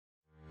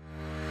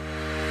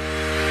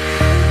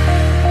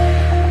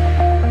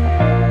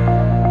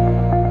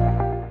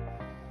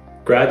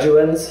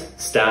Graduands,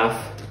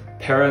 staff,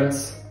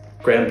 parents,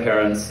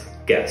 grandparents,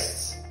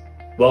 guests,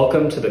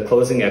 welcome to the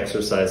closing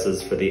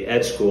exercises for the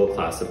Edge School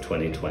Class of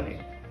 2020.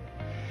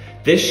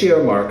 This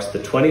year marks the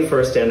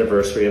 21st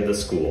anniversary of the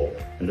school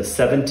and the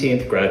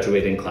 17th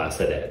graduating class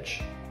at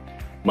Edge.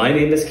 My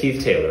name is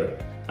Keith Taylor,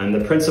 I'm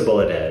the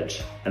principal at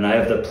Edge, and I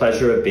have the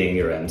pleasure of being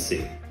your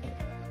MC.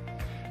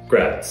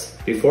 Grads,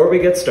 before we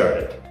get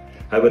started,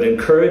 I would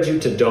encourage you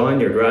to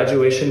don your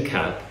graduation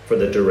cap for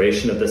the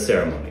duration of the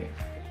ceremony,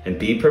 and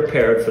be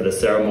prepared for the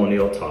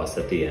ceremonial toss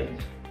at the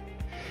end.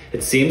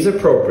 It seems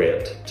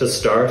appropriate to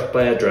start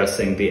by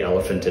addressing the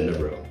elephant in the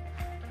room.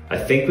 I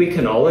think we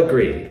can all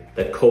agree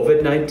that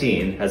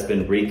COVID-19 has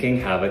been wreaking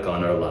havoc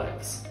on our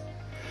lives.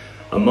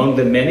 Among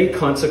the many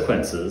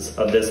consequences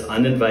of this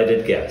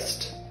uninvited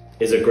guest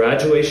is a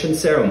graduation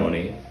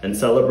ceremony and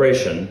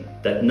celebration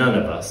that none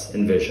of us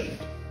envisioned.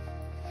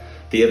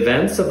 The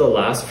events of the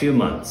last few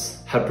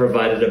months have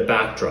provided a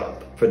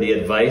backdrop for the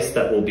advice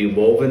that will be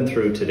woven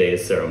through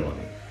today's ceremony.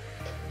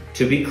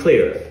 To be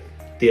clear,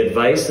 the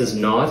advice is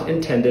not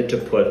intended to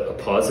put a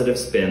positive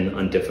spin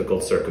on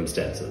difficult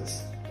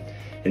circumstances.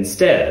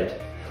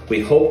 Instead, we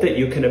hope that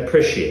you can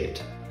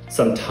appreciate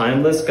some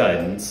timeless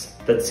guidance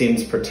that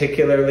seems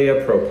particularly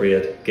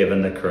appropriate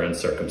given the current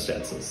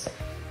circumstances.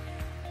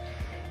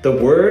 The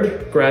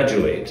word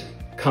graduate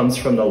comes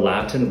from the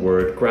Latin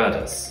word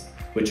gradus,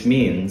 which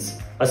means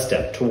a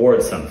step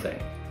towards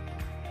something.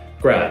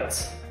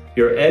 Grads,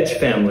 your Edge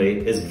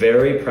family is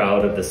very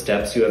proud of the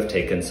steps you have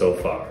taken so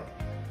far.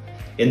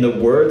 In the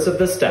words of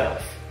the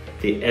staff,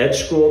 the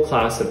Edge School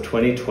Class of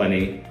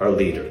 2020 are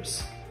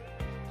leaders.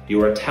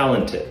 You are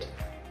talented,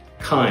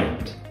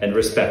 kind, and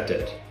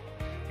respected.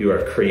 You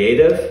are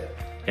creative,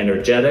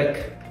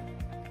 energetic,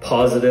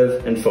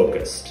 positive, and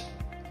focused.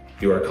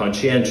 You are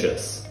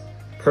conscientious,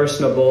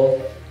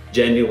 personable,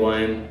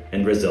 genuine,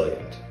 and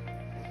resilient.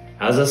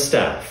 As a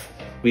staff,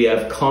 we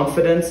have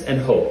confidence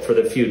and hope for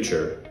the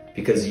future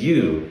because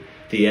you,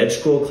 the Edge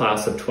School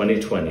Class of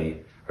 2020,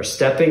 are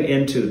stepping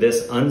into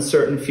this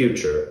uncertain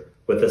future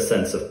with a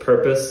sense of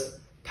purpose,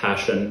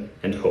 passion,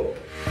 and hope.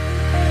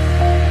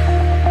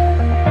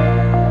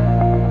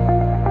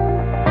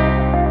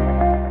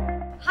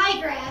 Hi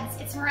grads,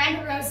 it's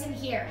Miranda Rosin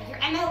here, your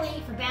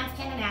MLA for Banff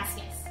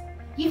Kananaskis.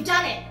 You've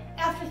done it!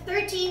 After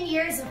 13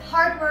 years of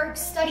hard work,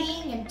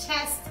 studying, and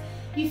tests,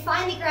 you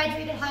finally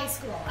graduated high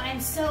school, and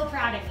I'm so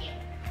proud of you.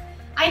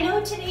 I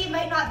know today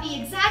might not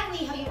be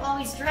exactly how you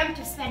always dreamt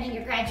of spending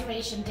your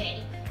graduation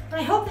day, but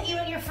I hope that you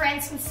and your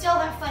friends can still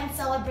have fun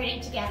celebrating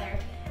together,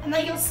 and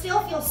that you'll still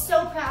feel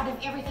so proud of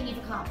everything you've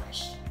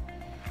accomplished.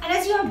 And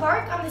as you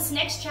embark on this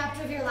next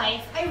chapter of your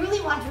life, I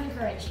really want to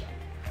encourage you.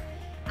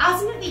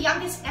 As one of the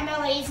youngest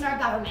MLAs in our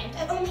government,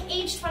 at only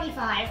age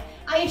 25,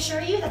 I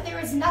assure you that there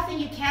is nothing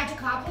you can't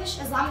accomplish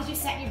as long as you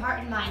set your heart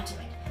and mind to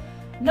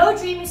it. No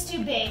dream is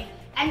too big,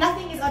 and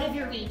nothing is out of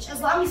your reach as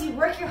long as you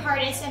work your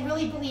hardest and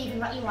really believe in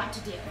what you want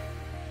to do.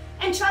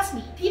 And trust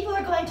me, people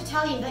are going to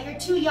tell you that you're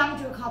too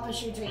young to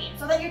accomplish your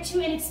dreams, or that you're too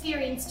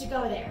inexperienced to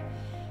go there.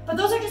 But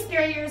those are just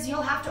barriers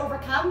you'll have to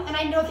overcome, and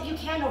I know that you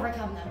can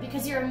overcome them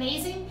because you're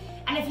amazing,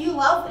 and if you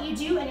love what you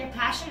do and you're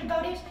passionate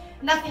about it,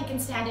 nothing can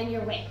stand in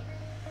your way.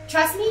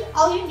 Trust me,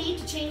 all you need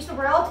to change the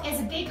world is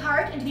a big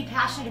heart and to be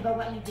passionate about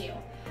what you do.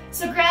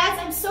 So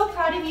grads, I'm so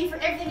proud of you for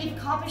everything you've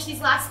accomplished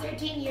these last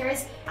 13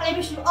 years, and I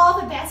wish you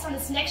all the best on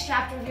this next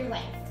chapter of your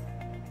life.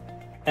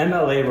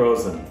 MLA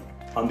Rosin,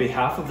 on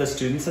behalf of the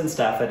students and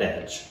staff at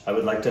Edge, I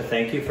would like to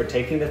thank you for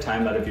taking the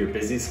time out of your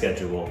busy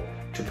schedule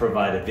to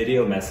provide a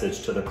video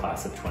message to the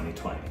class of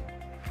 2020.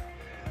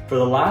 For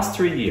the last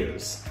 3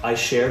 years, I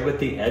shared with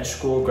the Edge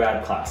School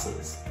grad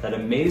classes that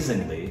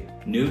amazingly,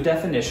 new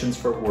definitions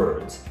for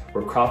words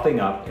were cropping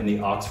up in the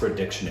Oxford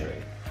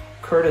Dictionary,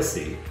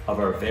 courtesy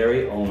of our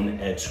very own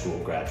Edge School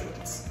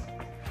graduates.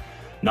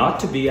 Not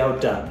to be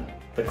outdone,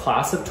 the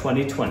class of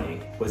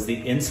 2020 was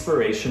the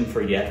inspiration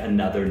for yet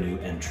another new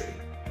entry.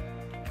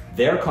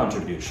 Their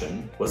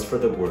contribution was for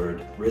the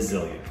word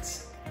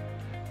resilience.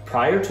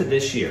 Prior to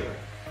this year,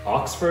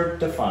 Oxford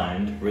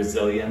defined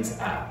resilience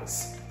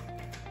as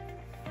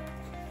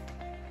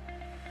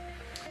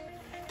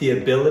the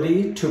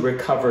ability to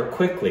recover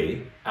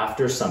quickly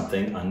after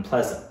something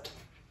unpleasant.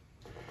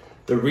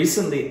 The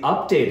recently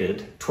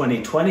updated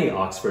 2020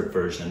 Oxford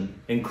version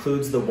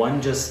includes the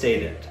one just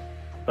stated,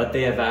 but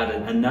they have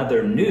added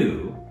another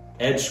new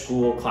Edge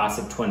School Class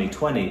of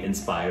 2020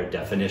 inspired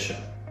definition.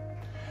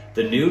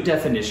 The new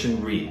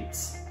definition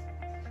reads,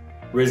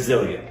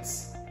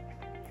 resilience,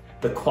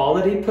 the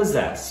quality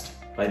possessed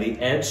by the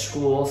Edge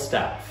School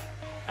staff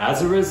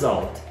as a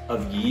result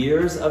of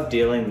years of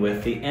dealing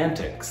with the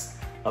antics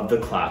of the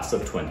class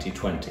of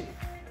 2020.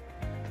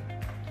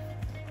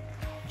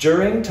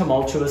 During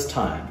tumultuous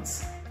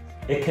times,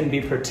 it can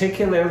be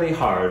particularly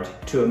hard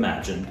to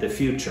imagine the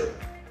future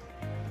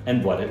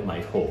and what it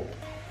might hold.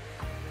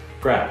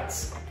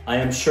 Grads, I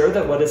am sure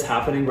that what is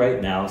happening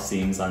right now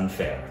seems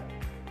unfair.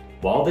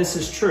 While this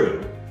is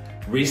true,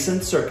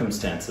 recent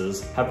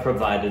circumstances have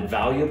provided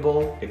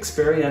valuable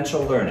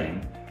experiential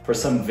learning for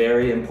some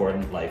very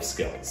important life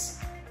skills.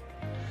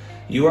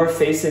 You are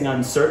facing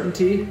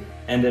uncertainty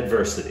and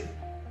adversity,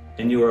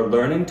 and you are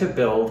learning to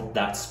build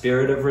that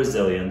spirit of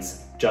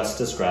resilience just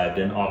described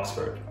in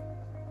Oxford.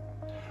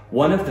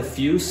 One of the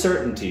few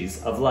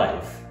certainties of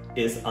life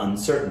is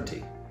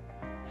uncertainty.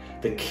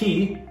 The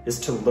key is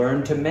to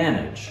learn to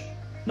manage,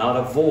 not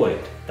avoid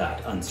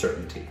that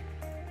uncertainty.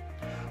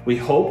 We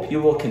hope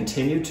you will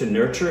continue to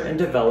nurture and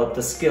develop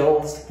the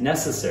skills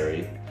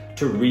necessary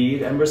to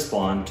read and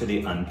respond to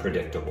the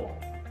unpredictable.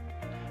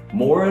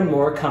 More and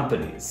more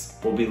companies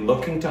will be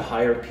looking to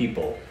hire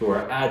people who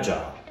are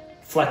agile,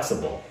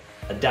 flexible,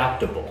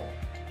 adaptable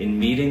in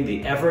meeting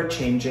the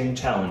ever-changing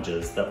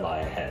challenges that lie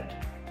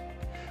ahead.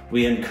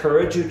 We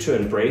encourage you to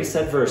embrace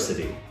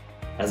adversity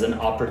as an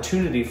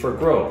opportunity for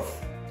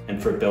growth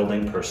and for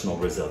building personal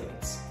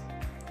resilience.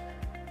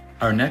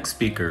 Our next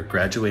speaker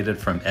graduated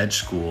from Edge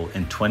School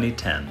in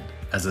 2010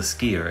 as a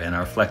skier in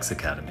our Flex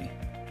Academy.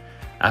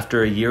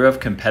 After a year of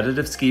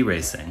competitive ski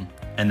racing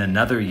and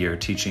another year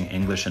teaching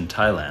English in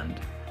Thailand,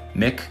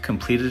 Mick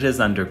completed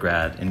his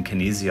undergrad in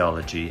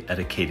kinesiology at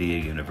Acadia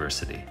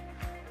University.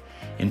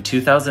 In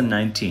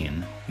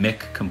 2019,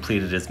 Mick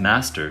completed his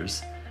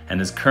master's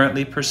and is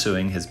currently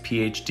pursuing his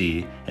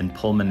PhD in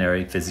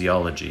pulmonary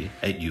physiology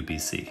at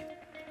UBC.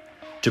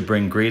 To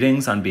bring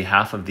greetings on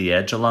behalf of the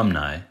Edge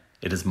alumni,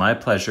 it is my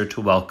pleasure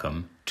to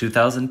welcome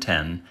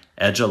 2010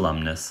 Edge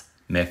alumnus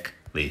Mick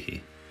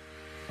Leahy.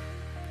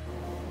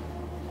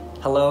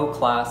 Hello,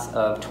 class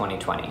of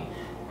 2020.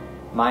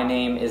 My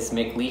name is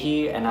Mick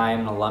Leahy, and I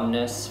am an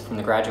alumnus from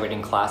the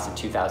graduating class of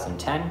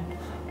 2010.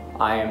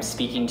 I am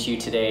speaking to you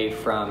today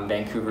from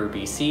Vancouver,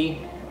 BC,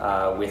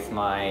 with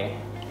my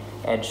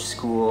Edge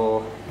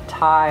School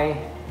tie,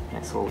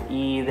 nice little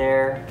E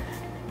there.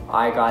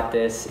 I got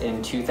this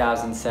in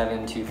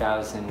 2007,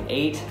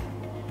 2008,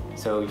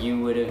 so you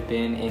would have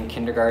been in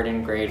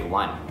kindergarten, grade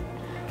 1.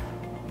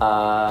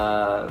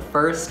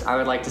 First, I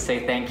would like to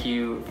say thank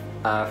you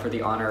for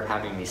the honor of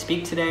having me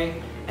speak today,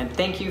 and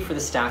thank you for the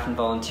staff and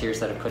volunteers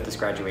that have put this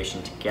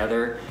graduation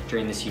together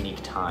during this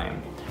unique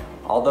time.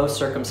 Although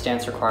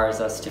circumstance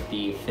requires us to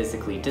be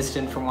physically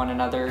distant from one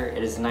another,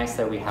 it is nice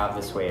that we have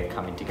this way of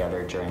coming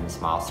together during this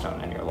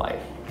milestone in your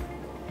life.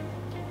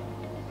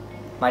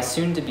 My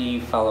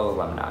soon-to-be fellow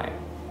alumni,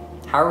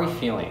 how are we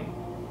feeling?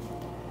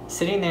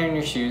 Sitting there in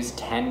your shoes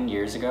 10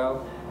 years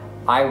ago,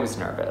 I was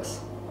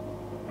nervous.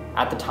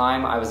 At the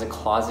time, I was a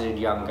closeted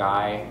young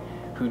guy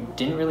who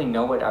didn't really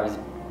know what I was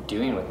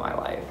doing with my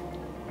life.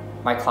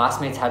 My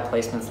classmates had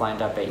placements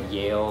lined up at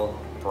Yale,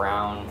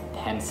 Brown,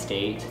 Penn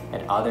State,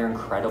 and other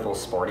incredible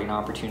sporting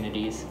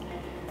opportunities.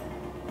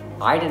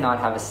 I did not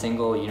have a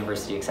single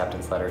university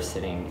acceptance letter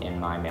sitting in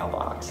my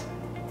mailbox.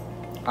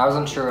 I was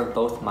unsure of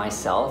both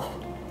myself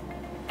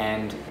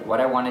and what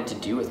I wanted to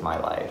do with my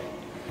life.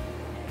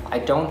 I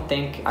don't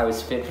think I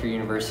was fit for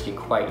university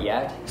quite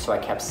yet, so I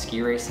kept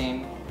ski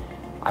racing.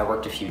 I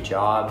worked a few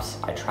jobs,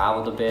 I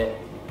traveled a bit,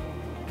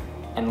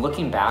 and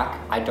looking back,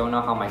 I don't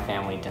know how my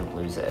family didn't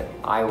lose it.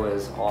 I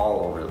was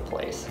all over the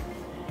place.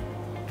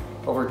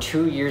 Over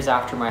 2 years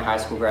after my high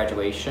school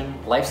graduation,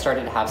 life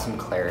started to have some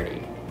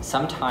clarity.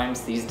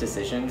 Sometimes these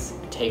decisions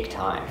take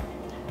time.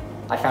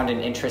 I found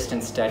an interest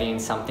in studying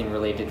something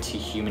related to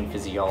human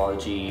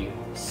physiology,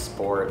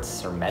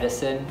 sports, or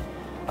medicine.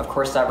 Of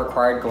course, that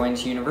required going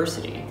to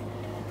university.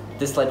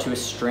 This led to a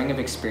string of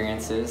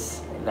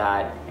experiences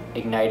that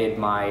ignited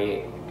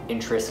my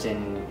interest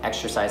in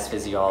exercise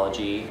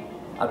physiology,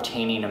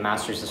 obtaining a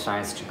Master's of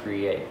Science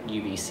degree at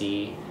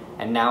UBC,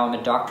 and now I'm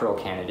a doctoral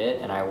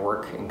candidate and I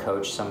work and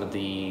coach some of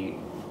the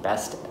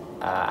best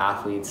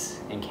athletes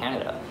in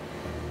Canada.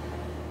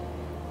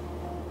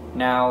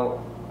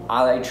 Now,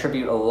 I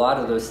attribute a lot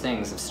of those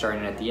things of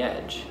starting at the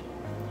Edge,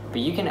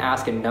 but you can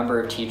ask a number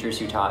of teachers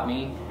who taught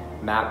me,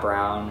 Matt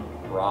Brown,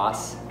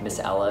 Ross, Miss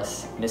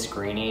Ellis, Miss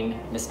Greening,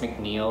 Miss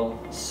McNeil,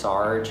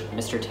 Sarge,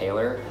 Mr.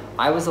 Taylor.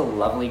 I was a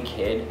lovely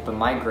kid, but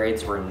my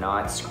grades were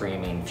not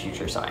screaming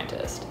future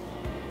scientist.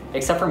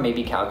 Except for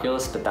maybe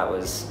calculus, but that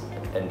was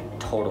a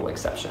total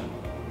exception.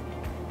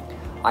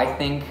 I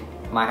think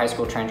my high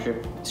school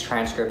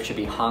transcript should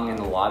be hung in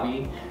the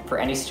lobby for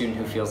any student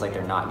who feels like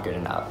they're not good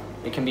enough.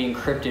 It can be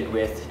encrypted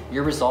with,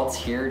 your results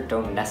here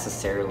don't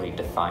necessarily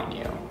define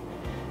you.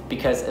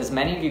 Because as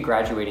many of you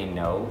graduating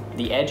know,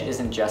 the Edge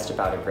isn't just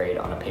about a grade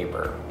on a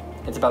paper.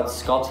 It's about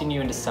sculpting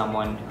you into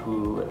someone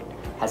who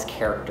has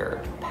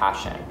character,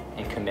 passion,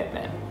 and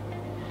commitment.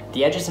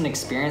 The Edge is an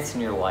experience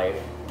in your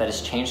life that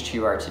has changed who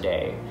you are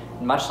today,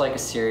 much like a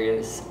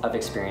series of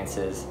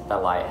experiences that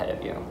lie ahead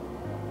of you.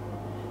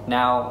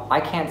 Now, I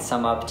can't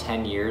sum up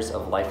 10 years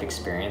of life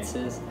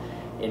experiences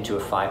into a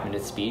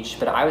 5-minute speech,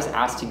 but I was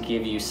asked to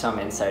give you some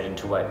insight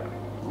into what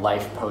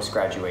life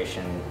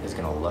post-graduation is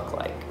going to look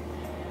like.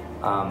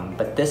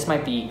 But this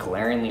might be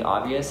glaringly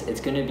obvious.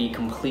 It's going to be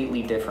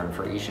completely different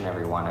for each and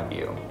every one of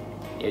you.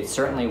 It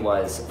certainly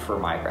was for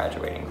my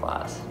graduating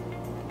class.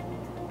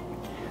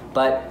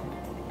 But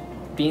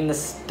being the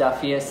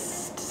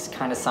stuffiest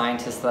kind of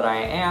scientist that I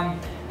am,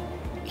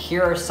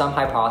 here are some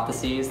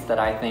hypotheses that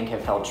I think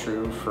have held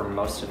true for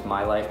most of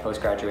my life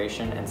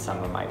post-graduation and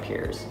some of my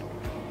peers.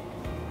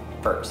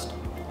 First,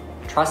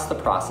 Trust the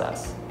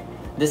process.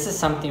 This is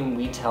something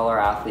we tell our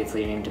athletes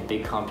leading into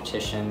big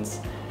competitions,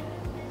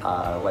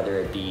 whether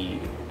it be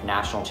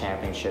national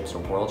championships or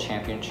world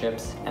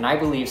championships, and I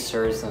believe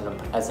serves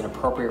as an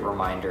appropriate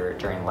reminder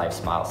during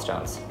life's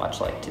milestones,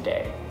 much like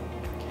today.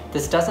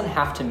 This doesn't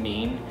have to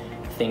mean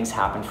things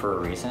happen for a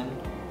reason,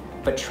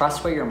 but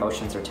trust what your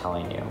emotions are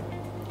telling you.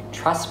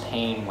 Trust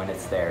pain when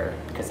it's there,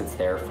 because it's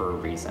there for a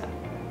reason.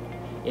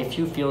 If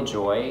you feel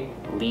joy,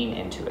 lean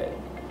into it.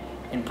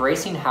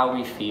 Embracing how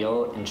we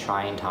feel in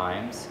trying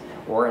times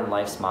or in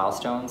life's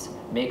milestones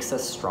makes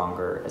us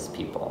stronger as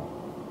people.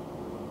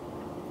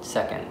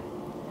 Second,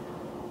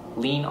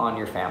 lean on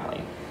your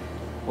family.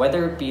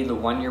 Whether it be the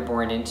one you're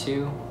born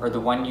into or the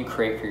one you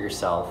create for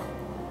yourself,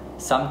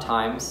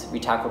 sometimes we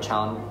tackle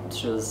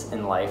challenges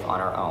in life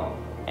on our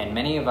own, and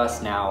many of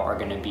us now are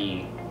going to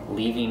be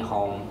leaving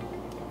home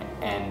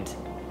and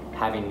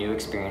having new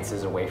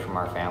experiences away from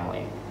our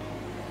family.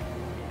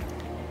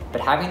 But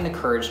having the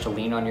courage to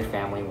lean on your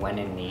family when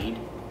in need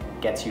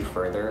gets you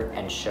further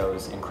and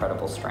shows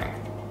incredible strength.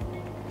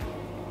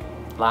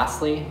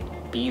 Lastly,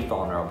 be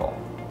vulnerable.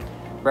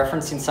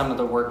 Referencing some of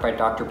the work by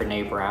Dr.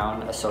 Brene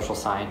Brown, a social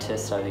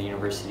scientist at the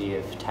University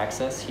of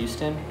Texas,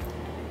 Houston,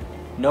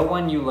 no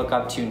one you look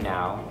up to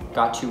now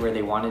got you where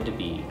they wanted to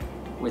be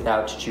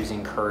without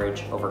choosing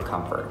courage over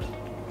comfort.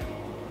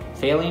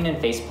 Failing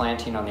and face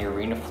planting on the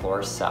arena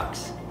floor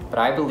sucks, but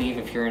I believe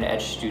if you're an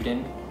Edge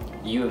student,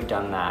 you have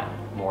done that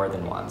more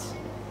than once.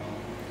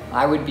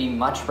 I would be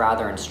much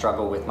rather in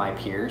struggle with my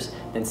peers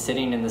than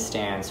sitting in the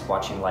stands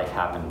watching life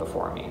happen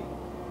before me.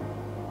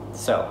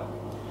 So,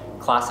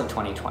 class of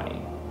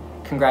 2020,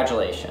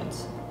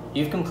 congratulations.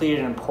 You've completed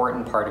an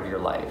important part of your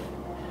life.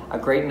 A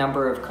great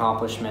number of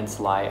accomplishments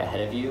lie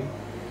ahead of you,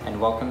 and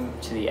welcome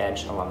to the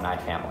Edge alumni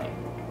family.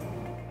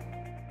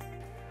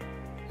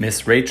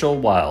 Miss Rachel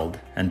Wild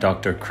and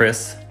Dr.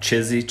 Chris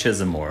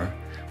Chisamore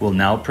will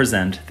now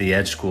present the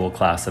Edge School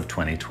class of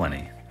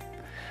 2020.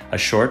 A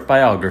short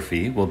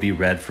biography will be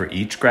read for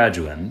each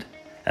graduand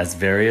as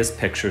various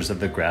pictures of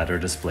the grad are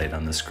displayed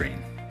on the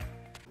screen.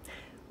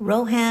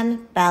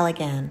 Rohan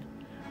Balagan.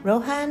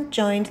 Rohan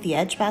joined the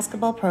Edge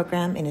basketball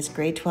program in his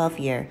grade 12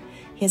 year.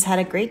 He has had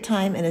a great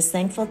time and is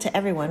thankful to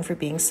everyone for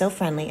being so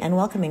friendly and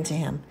welcoming to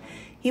him.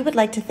 He would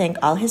like to thank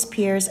all his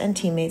peers and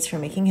teammates for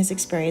making his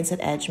experience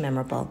at Edge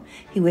memorable.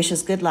 He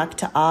wishes good luck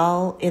to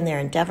all in their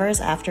endeavors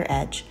after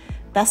Edge.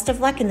 Best of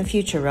luck in the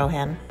future,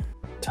 Rohan.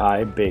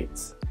 Ty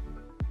Bates.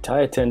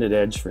 Ty attended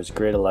Edge for his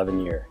grade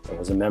 11 year and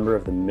was a member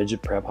of the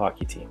midget prep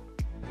hockey team.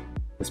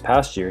 This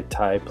past year,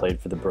 Ty played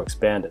for the Brooks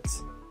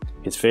Bandits.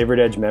 His favorite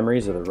Edge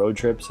memories are the road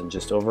trips and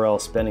just overall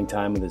spending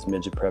time with his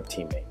midget prep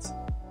teammates.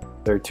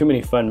 There are too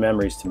many fun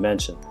memories to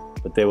mention,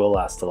 but they will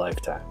last a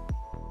lifetime.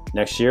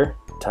 Next year,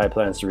 Ty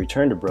plans to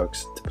return to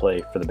Brooks to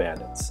play for the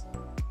Bandits.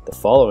 The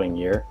following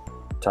year,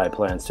 Ty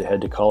plans to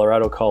head to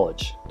Colorado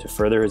College to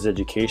further his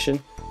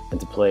education and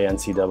to play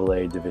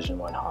NCAA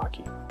Division I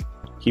hockey.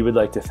 He would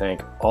like to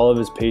thank all of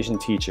his patient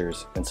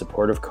teachers and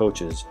supportive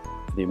coaches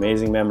for the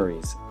amazing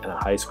memories and a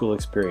high school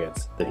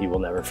experience that he will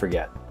never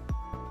forget.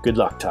 Good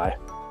luck, Ty.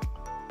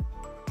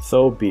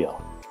 Tho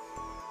Beal.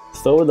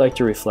 Tho would like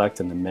to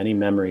reflect on the many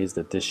memories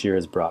that this year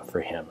has brought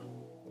for him.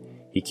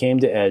 He came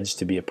to Edge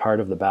to be a part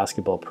of the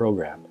basketball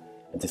program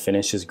and to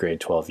finish his grade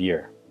 12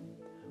 year.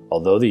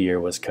 Although the year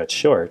was cut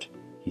short,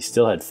 he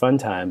still had fun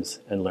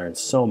times and learned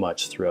so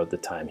much throughout the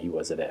time he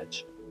was at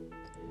Edge.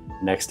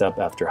 Next up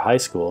after high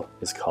school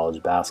is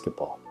college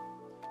basketball.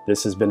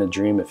 This has been a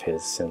dream of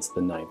his since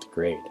the 9th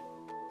grade.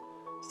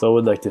 Tho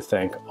would like to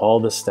thank all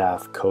the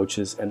staff,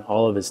 coaches, and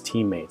all of his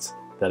teammates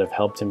that have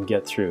helped him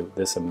get through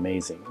this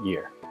amazing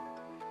year.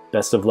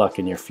 Best of luck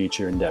in your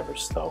future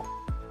endeavors, Tho.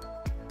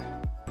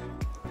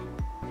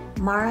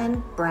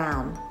 Maren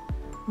Brown.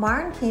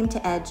 Maren came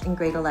to Edge in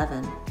grade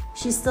 11.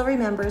 She still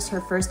remembers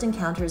her first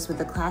encounters with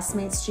the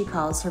classmates she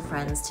calls her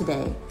friends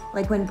today,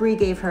 like when Bree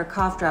gave her a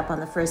cough drop on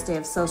the first day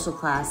of social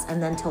class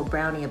and then told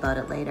Brownie about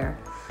it later.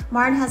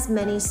 Maren has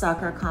many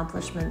soccer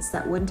accomplishments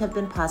that wouldn't have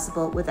been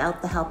possible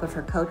without the help of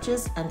her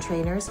coaches and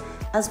trainers,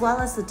 as well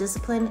as the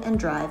discipline and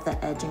drive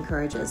that Edge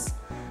encourages.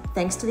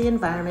 Thanks to the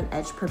environment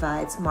Edge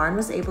provides, Maren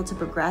was able to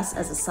progress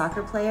as a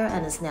soccer player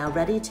and is now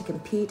ready to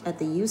compete at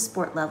the youth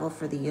sport level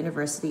for the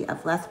University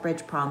of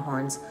Lethbridge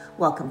Pronghorns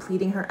while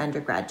completing her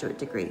undergraduate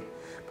degree.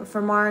 But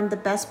for Maren, the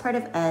best part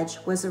of Edge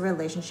was the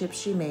relationship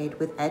she made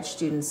with Edge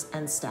students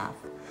and staff.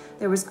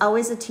 There was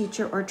always a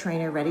teacher or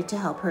trainer ready to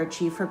help her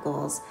achieve her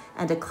goals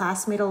and a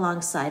classmate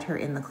alongside her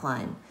in the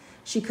climb.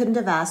 She couldn't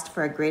have asked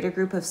for a greater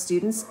group of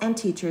students and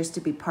teachers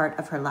to be part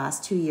of her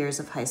last 2 years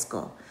of high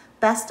school.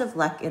 Best of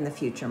luck in the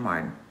future,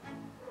 Maren.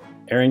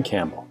 Erin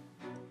Campbell.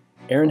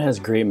 Erin has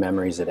great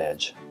memories at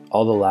Edge.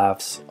 All the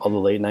laughs, all the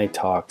late night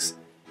talks,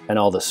 and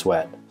all the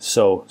sweat.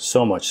 So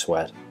much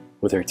sweat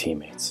with her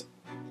teammates.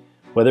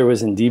 Whether it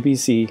was in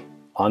DBC,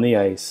 on the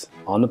ice,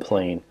 on the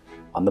plane,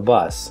 on the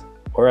bus,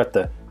 or at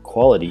the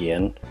Quality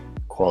Inn,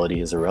 quality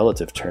is a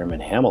relative term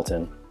in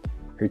Hamilton,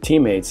 her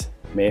teammates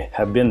may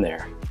have been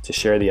there to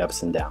share the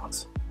ups and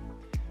downs.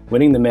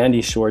 Winning the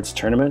Mandy Schwartz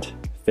tournament,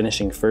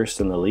 finishing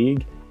first in the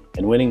league,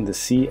 and winning the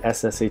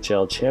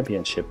CSSHL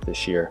championship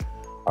this year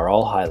are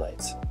all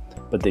highlights,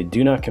 but they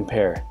do not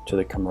compare to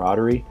the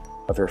camaraderie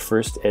of her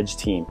first Edge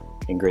team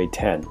in grade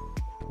 10,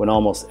 when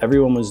almost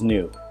everyone was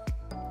new,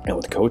 and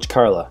with Coach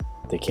Carla,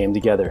 they came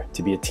together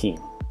to be a team,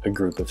 a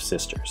group of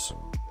sisters.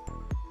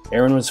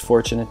 Erin was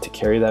fortunate to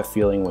carry that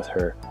feeling with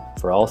her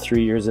for all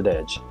 3 years at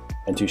Edge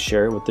and to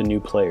share it with the new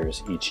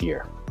players each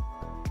year.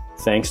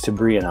 Thanks to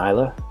Bree and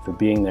Isla for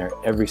being there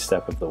every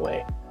step of the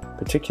way,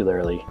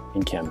 particularly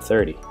in Chem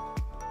 30.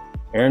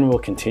 Erin will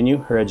continue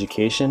her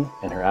education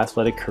and her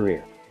athletic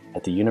career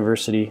at the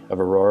University of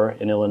Aurora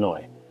in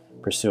Illinois,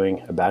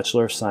 pursuing a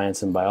Bachelor of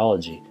Science in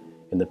Biology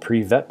in the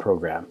pre-vet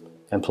program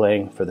and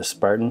playing for the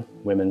Spartan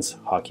women's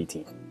hockey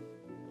team.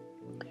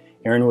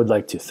 Erin would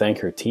like to thank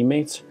her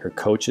teammates, her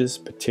coaches,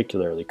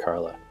 particularly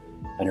Carla,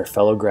 and her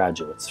fellow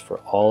graduates for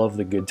all of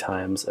the good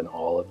times and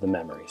all of the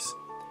memories.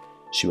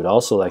 She would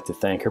also like to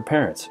thank her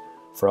parents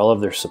for all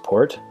of their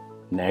support,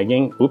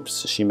 nagging,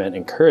 she meant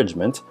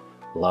encouragement,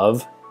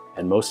 love,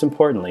 and most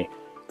importantly,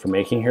 for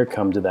making her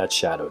come to that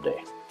shadow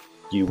day.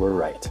 You were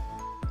right.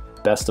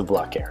 Best of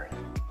luck, Erin.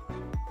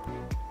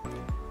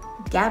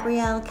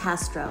 Gabrielle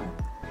Castro.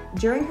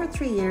 During her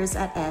 3 years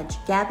at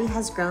Edge, Gabby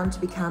has grown to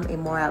become a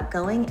more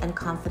outgoing and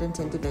confident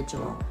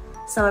individual.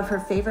 Some of her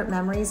favorite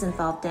memories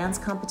involve dance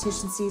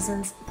competition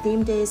seasons,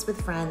 theme days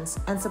with friends,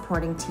 and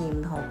supporting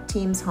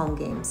teams' home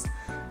games.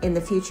 In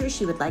the future,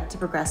 she would like to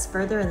progress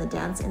further in the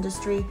dance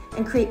industry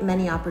and create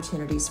many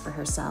opportunities for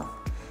herself.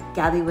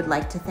 Gabby would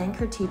like to thank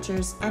her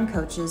teachers and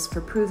coaches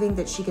for proving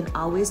that she can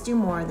always do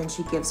more than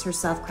she gives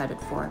herself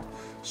credit for.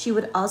 She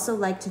would also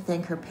like to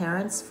thank her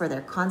parents for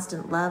their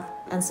constant love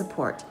and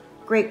support.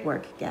 Great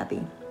work,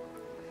 Gabby.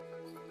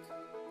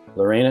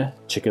 Lorena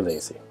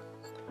Chikalese.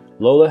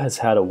 Lola has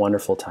had a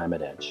wonderful time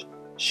at Edge.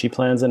 She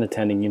plans on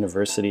attending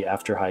university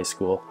after high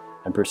school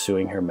and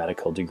pursuing her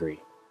medical degree.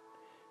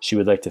 She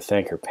would like to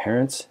thank her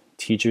parents,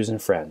 teachers,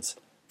 and friends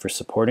for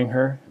supporting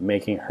her and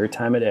making her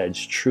time at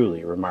Edge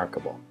truly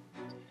remarkable.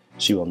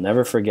 She will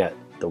never forget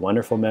the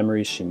wonderful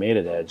memories she made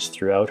at Edge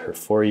throughout her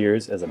 4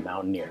 years as a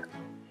Mountaineer,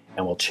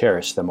 and will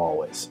cherish them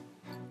always.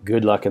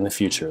 Good luck in the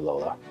future,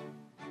 Lola.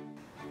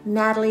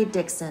 Natalie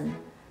Dixon.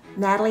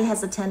 Natalie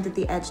has attended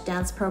the Edge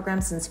dance program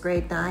since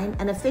grade 9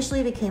 and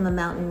officially became a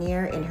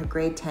Mountaineer in her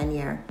grade 10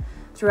 year.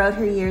 Throughout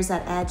her years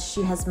at Edge,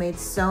 she has made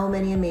so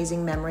many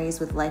amazing memories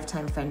with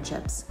lifetime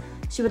friendships.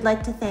 She would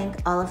like to thank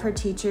all of her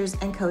teachers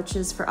and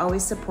coaches for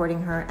always supporting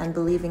her and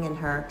believing in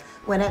her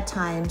when at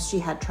times she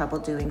had trouble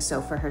doing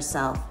so for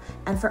herself,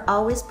 and for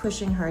always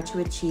pushing her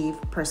to achieve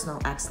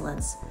personal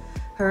excellence.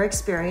 Her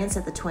experience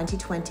at the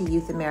 2020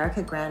 Youth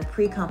America Grand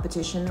Prix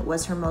competition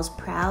was her most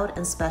proud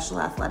and special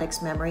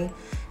athletics memory,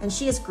 and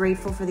she is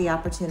grateful for the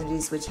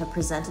opportunities which have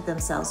presented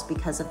themselves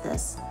because of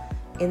this.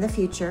 In the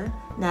future,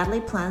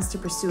 Natalie plans to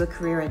pursue a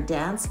career in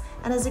dance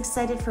and is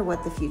excited for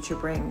what the future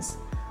brings.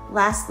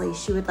 Lastly,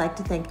 she would like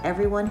to thank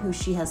everyone who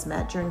she has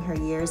met during her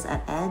years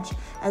at Edge,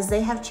 as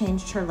they have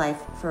changed her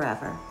life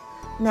forever.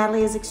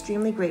 Natalie is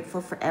extremely grateful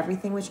for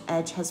everything which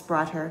Edge has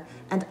brought her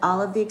and all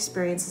of the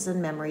experiences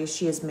and memories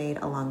she has made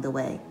along the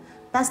way.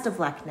 Best of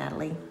luck,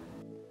 Natalie.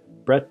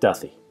 Brett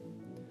Duthie.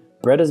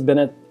 Brett has been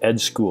at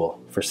Edge School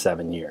for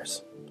 7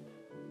 years.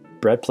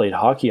 Brett played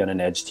hockey on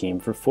an Edge team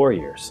for 4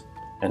 years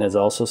and has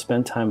also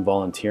spent time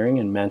volunteering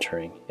and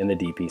mentoring in the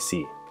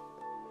DPC.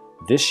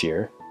 This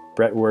year,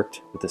 Brett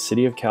worked with the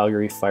City of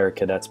Calgary Fire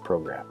Cadets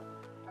program,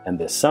 and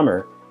this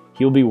summer,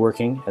 he will be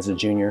working as a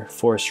junior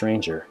forest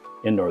ranger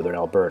in northern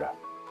Alberta.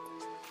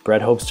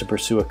 Brett hopes to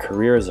pursue a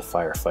career as a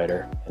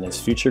firefighter, and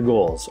his future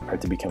goals are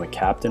to become a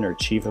captain or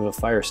chief of a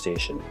fire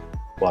station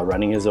while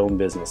running his own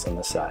business on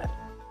the side.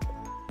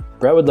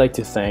 Brett would like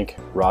to thank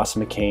Ross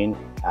McCain,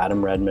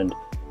 Adam Redmond,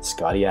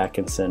 Scotty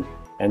Atkinson,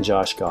 and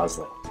Josh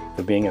Gosling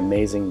for being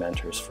amazing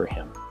mentors for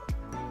him.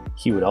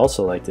 He would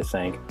also like to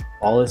thank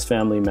all his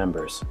family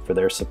members for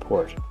their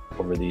support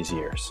over these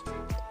years.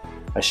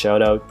 A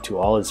shout out to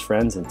all his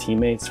friends and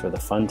teammates for the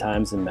fun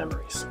times and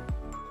memories.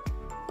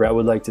 Brett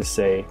would like to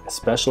say a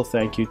special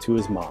thank you to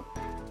his mom.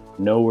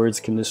 No words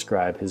can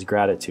describe his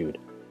gratitude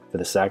for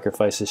the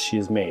sacrifices she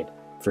has made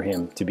for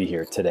him to be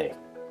here today.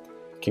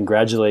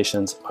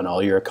 Congratulations on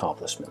all your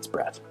accomplishments,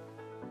 Brett.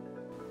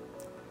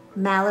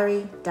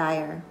 Mallory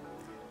Dyer.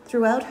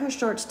 Throughout her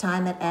short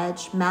time at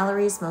Edge,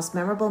 Mallory's most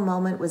memorable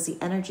moment was the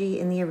energy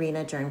in the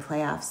arena during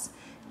playoffs.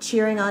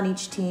 Cheering on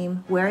each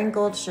team, wearing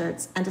gold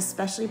shirts, and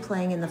especially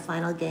playing in the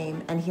final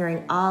game and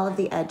hearing all of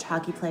the Edge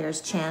hockey players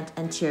chant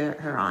and cheer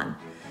her on.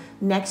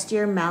 Next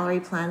year, Mallory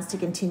plans to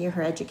continue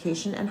her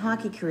education and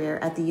hockey career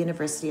at the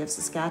University of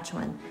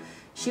Saskatchewan.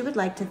 She would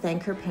like to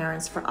thank her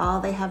parents for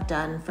all they have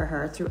done for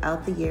her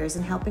throughout the years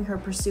in helping her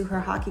pursue her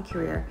hockey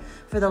career,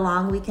 for the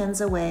long weekends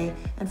away,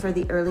 and for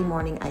the early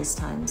morning ice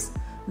times.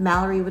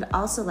 Mallory would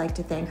also like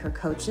to thank her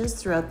coaches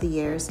throughout the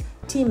years,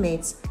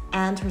 teammates,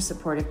 and her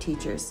supportive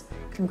teachers.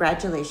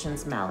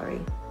 Congratulations, Mallory.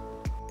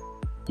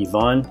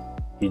 Yvonne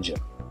Ejim.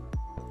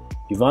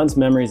 Yvonne's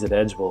memories at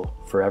Edge will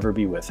forever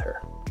be with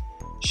her.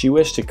 She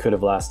wished it could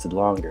have lasted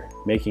longer,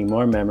 making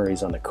more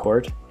memories on the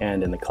court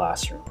and in the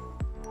classroom.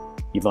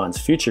 Yvonne's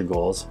future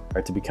goals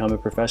are to become a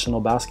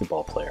professional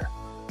basketball player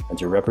and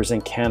to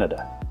represent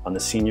Canada on the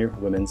senior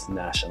women's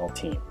national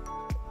team.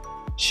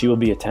 She will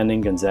be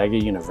attending Gonzaga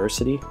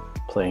University,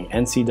 playing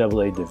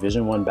NCAA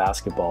Division I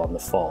basketball in the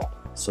fall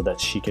so that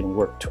she can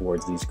work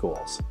towards these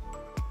goals.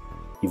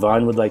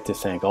 Yvonne would like to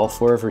thank all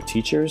 4 of her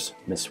teachers,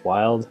 Miss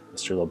Wild,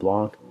 Mr.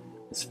 LeBlanc,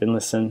 Miss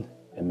Finlayson,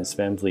 and Miss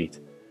Van Vliet,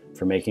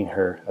 for making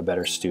her a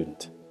better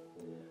student.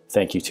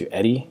 Thank you to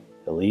Eddie,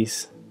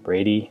 Elise,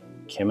 Brady,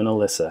 Kim, and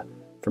Alyssa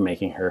for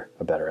making her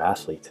a better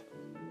athlete.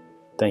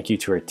 Thank you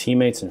to her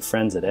teammates and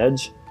friends at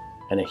Edge,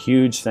 and a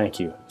huge thank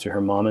you to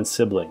her mom and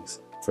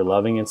siblings for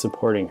loving and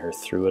supporting her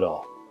through it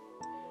all.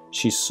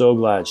 She's so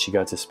glad she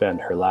got to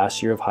spend her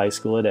last year of high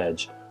school at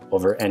Edge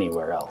over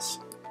anywhere else.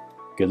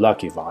 Good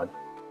luck, Yvonne.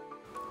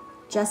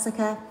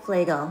 Jessica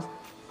Flagel.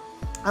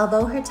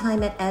 Although her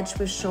time at Edge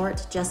was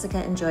short,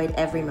 Jessica enjoyed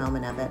every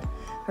moment of it.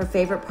 Her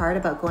favorite part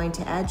about going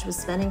to Edge was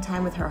spending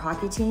time with her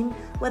hockey team,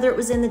 whether it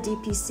was in the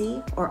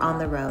DPC or on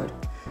the road.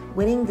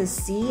 Winning the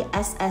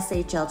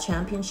CSSHL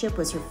championship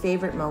was her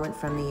favorite moment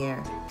from the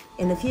year.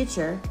 In the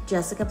future,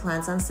 Jessica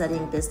plans on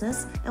studying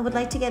business and would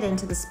like to get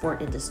into the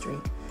sport industry.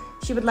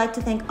 She would like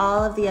to thank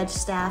all of the Edge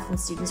staff and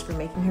students for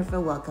making her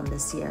feel welcome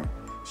this year.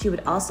 She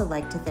would also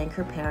like to thank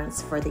her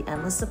parents for the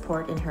endless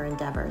support in her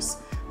endeavors.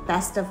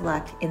 Best of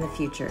luck in the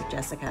future,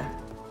 Jessica.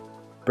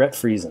 Brett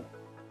Friesen.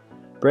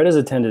 Brett has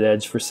attended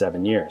Edge for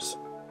 7 years.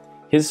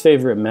 His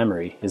favorite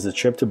memory is the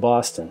trip to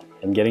Boston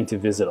and getting to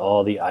visit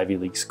all the Ivy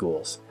League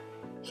schools.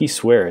 He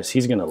swears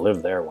he's going to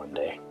live there one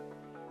day.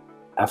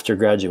 After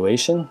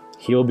graduation,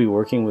 he will be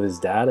working with his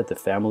dad at the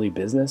family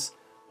business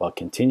while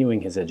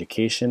continuing his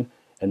education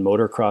and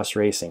motocross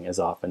racing as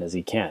often as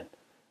he can,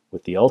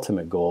 with the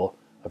ultimate goal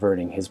of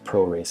earning his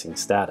pro racing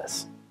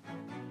status.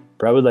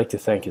 Brett would like to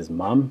thank his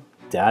mom,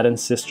 dad, and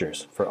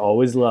sisters for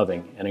always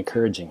loving and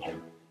encouraging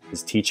him,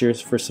 his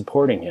teachers for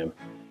supporting him,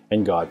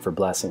 and God for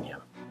blessing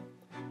him.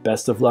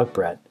 Best of luck,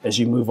 Brett, as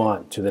you move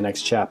on to the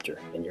next chapter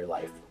in your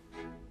life.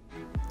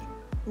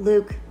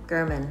 Luke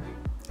Gurman.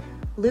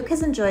 Luke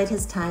has enjoyed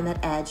his time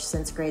at Edge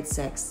since grade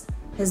 6.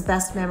 His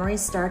best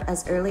memories start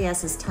as early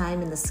as his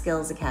time in the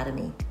Skills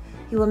Academy.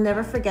 He will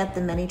never forget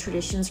the many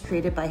traditions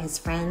created by his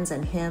friends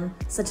and him,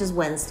 such as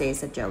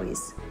Wednesdays at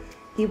Joey's.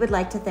 He would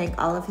like to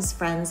thank all of his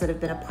friends that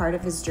have been a part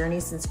of his journey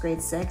since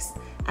grade 6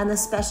 and the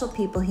special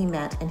people he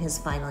met in his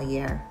final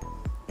year.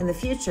 In the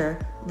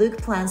future,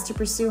 Luke plans to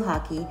pursue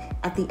hockey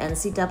at the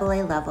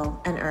NCAA level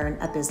and earn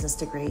a business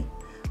degree.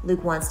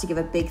 Luke wants to give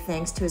a big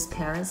thanks to his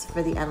parents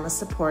for the endless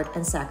support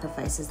and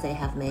sacrifices they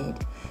have made.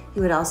 He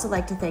would also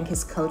like to thank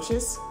his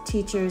coaches,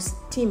 teachers,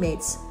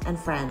 teammates, and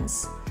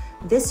friends.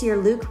 This year,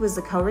 Luke was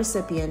the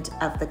co-recipient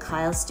of the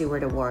Kyle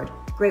Stewart Award.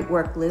 Great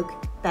work, Luke.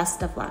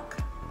 Best of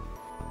luck.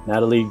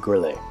 Natalie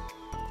Gourlay.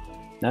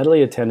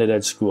 Natalie attended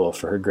Edge School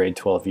for her grade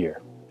 12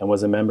 year and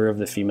was a member of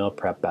the female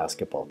prep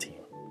basketball team.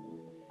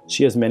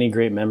 She has many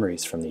great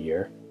memories from the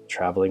year,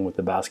 traveling with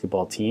the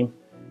basketball team,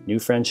 new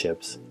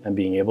friendships, and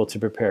being able to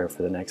prepare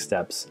for the next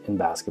steps in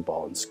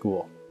basketball and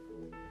school.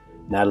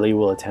 Natalie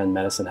will attend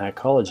Medicine Hat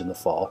College in the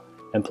fall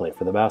and play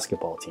for the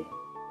basketball team.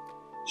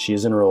 She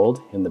is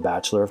enrolled in the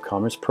Bachelor of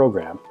Commerce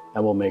program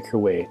and will make her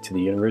way to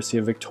the University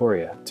of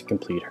Victoria to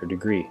complete her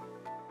degree.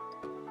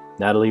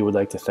 Natalie would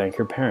like to thank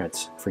her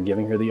parents for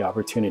giving her the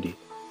opportunity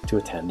to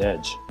attend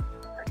Edge,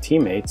 her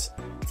teammates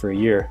for a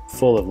year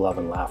full of love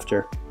and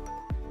laughter,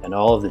 and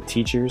all of the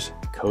teachers,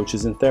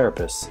 coaches, and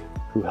therapists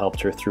who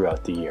helped her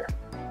throughout the year.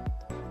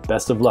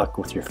 Best of luck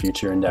with your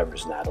future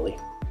endeavors, Natalie.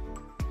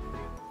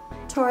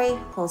 Tori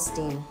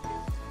Holstein.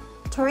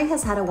 Tori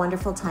has had a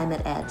wonderful time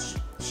at Edge.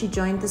 She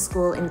joined the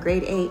school in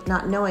grade 8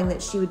 not knowing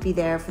that she would be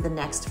there for the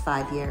next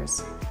 5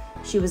 years.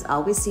 She was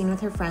always seen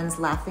with her friends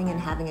laughing and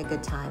having a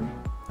good time.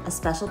 A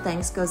special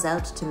thanks goes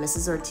out to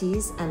Mrs.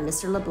 Ortiz and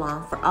Mr.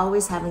 LeBlanc for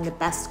always having the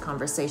best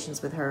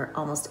conversations with her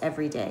almost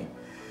every day.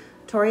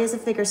 Tori is a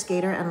figure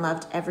skater and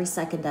loved every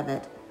second of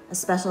it. A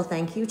special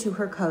thank you to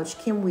her coach,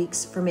 Kim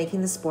Weeks, for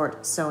making the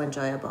sport so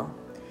enjoyable.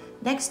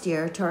 Next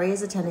year, Tori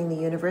is attending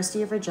the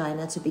University of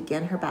Regina to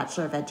begin her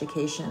Bachelor of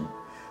Education.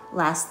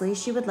 Lastly,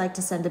 she would like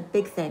to send a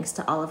big thanks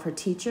to all of her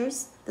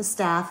teachers, the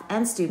staff,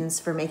 and students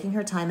for making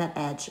her time at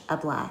Edge a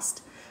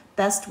blast.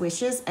 Best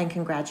wishes and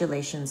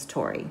congratulations,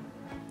 Tori.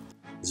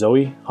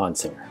 Zoe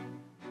Honsinger.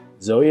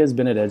 Zoe has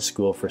been at Edge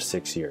School for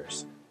 6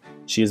 years.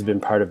 She has been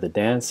part of the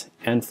dance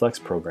and flex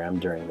program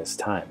during this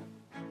time.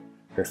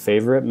 Her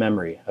favorite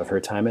memory of her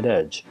time at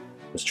Edge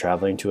was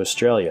traveling to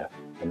Australia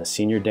on the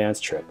senior dance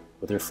trip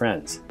with her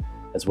friends,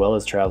 as well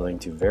as traveling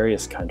to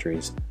various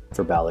countries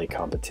for ballet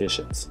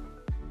competitions.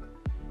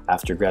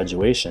 After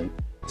graduation,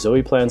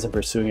 Zoe plans on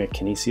pursuing a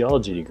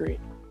kinesiology degree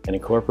and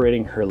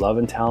incorporating her love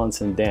and talents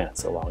in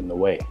dance along the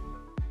way.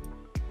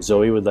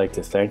 Zoe would like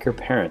to thank her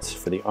parents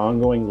for the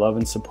ongoing love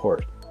and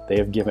support they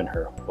have given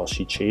her while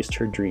she chased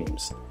her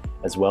dreams,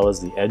 as well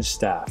as the Edge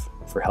staff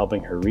for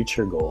helping her reach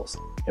her goals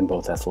in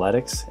both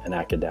athletics and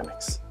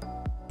academics.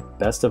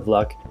 Best of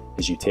luck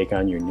as you take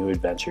on your new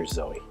adventures,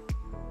 Zoe.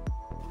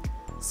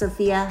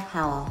 Sophia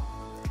Howell.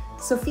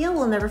 Sophia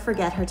will never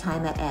forget her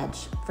time at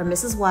Edge, from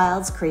Mrs.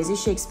 Wilde's crazy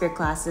Shakespeare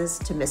classes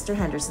to Mr.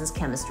 Henderson's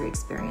chemistry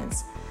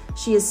experience.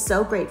 She is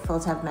so grateful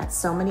to have met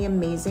so many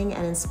amazing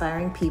and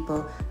inspiring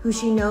people who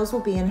she knows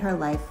will be in her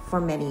life for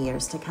many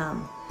years to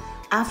come.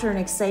 After an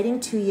exciting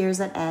 2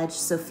 years at Edge,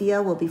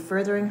 Sophia will be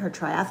furthering her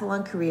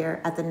triathlon career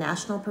at the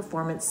National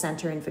Performance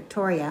Centre in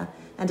Victoria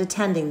and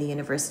attending the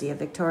University of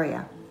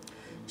Victoria.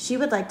 She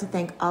would like to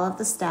thank all of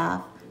the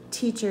staff,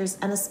 teachers,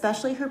 and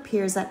especially her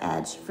peers at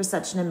Edge for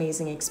such an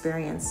amazing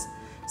experience.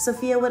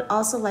 Sophia would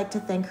also like to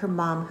thank her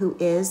mom, who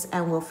is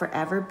and will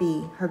forever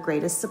be her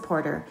greatest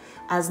supporter,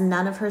 as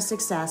none of her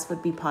success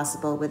would be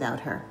possible without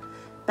her.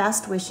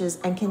 Best wishes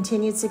and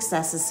continued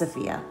successes,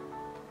 Sophia.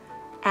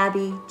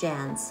 Abby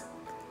Jans.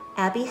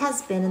 Abby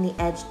has been in the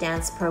Edge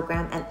dance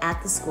program and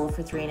at the school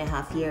for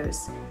 3.5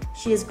 years.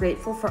 She is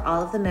grateful for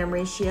all of the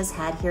memories she has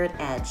had here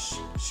at Edge.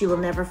 She will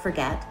never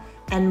forget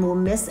and will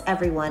miss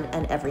everyone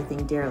and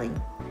everything dearly.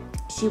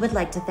 She would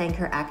like to thank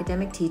her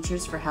academic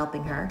teachers for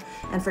helping her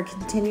and for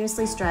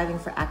continuously striving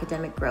for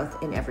academic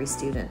growth in every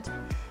student.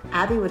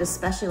 Abby would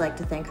especially like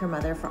to thank her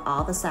mother for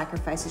all the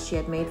sacrifices she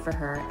had made for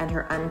her and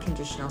her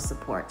unconditional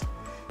support.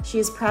 She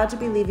is proud to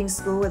be leaving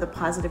school with a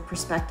positive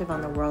perspective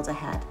on the world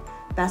ahead.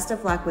 Best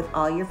of luck with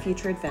all your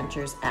future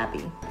adventures,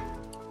 Abby.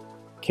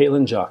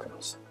 Caitlin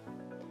Jockums.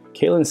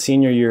 Caitlin's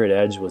senior year at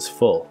Edge was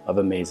full of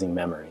amazing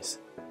memories.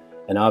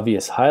 An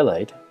obvious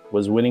highlight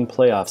was winning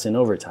playoffs in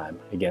overtime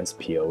against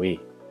POE.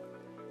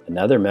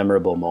 Another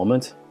memorable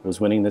moment was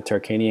winning the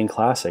Tarkanian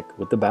Classic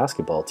with the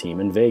basketball team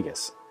in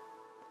Vegas.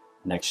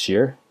 Next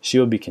year, she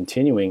will be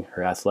continuing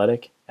her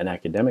athletic and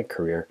academic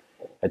career,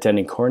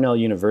 attending Cornell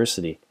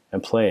University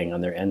and playing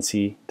on their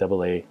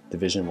NCAA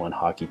Division I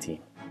hockey team.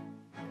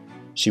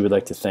 She would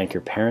like to thank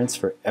her parents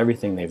for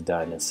everything they've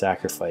done and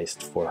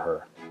sacrificed for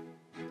her.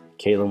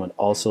 Caitlin would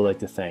also like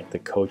to thank the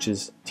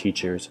coaches,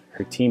 teachers,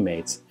 her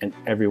teammates, and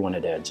everyone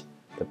at Edge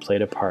that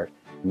played a part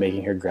in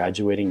making her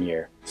graduating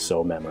year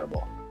so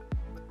memorable.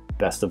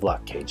 Best of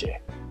luck, KJ.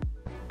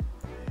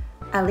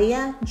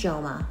 Aliyah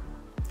Joma.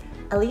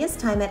 Aliyah's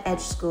time at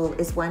Edge School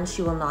is one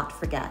she will not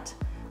forget.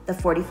 The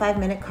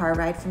 45-minute car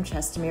ride from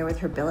Chestermere with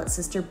her billet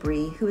sister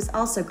Bree, who is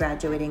also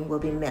graduating, will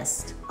be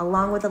missed,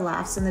 along with the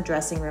laughs in the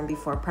dressing room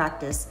before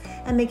practice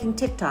and making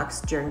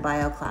TikToks during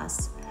bio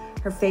class.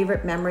 Her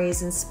favorite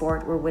memories in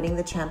sport were winning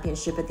the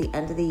championship at the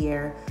end of the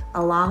year,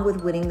 along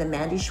with winning the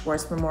Mandy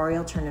Schwartz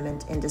Memorial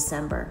Tournament in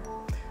December.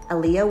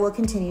 Aliyah will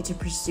continue to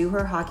pursue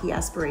her hockey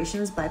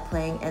aspirations by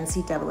playing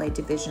NCAA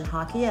Division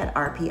hockey at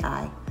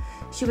RPI.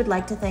 She would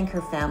like to thank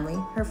her family,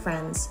 her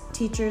friends,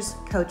 teachers,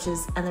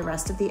 coaches, and the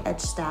rest of the Edge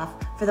staff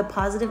for the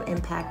positive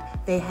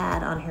impact they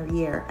had on her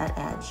year at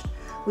Edge.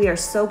 We are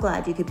so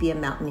glad you could be a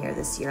Mountaineer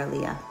this year,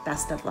 Aliyah.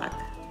 Best of luck.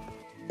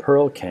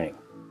 Pearl Kang.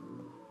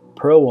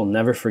 Pearl will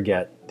never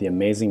forget the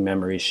amazing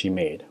memories she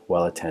made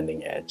while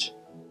attending Edge.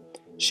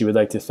 She would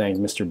like to thank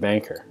Mr.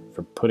 Banker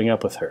for putting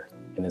up with her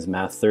in his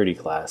Math 30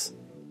 class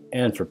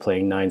and for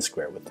playing 9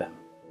 square with them.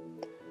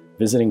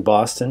 Visiting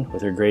Boston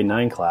with her grade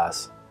 9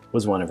 class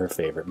was one of her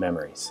favorite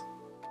memories.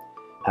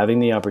 Having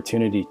the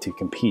opportunity to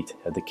compete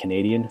at the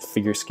Canadian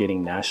Figure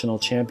Skating National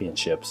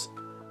Championships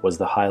was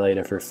the highlight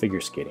of her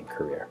figure skating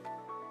career.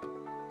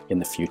 In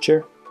the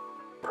future,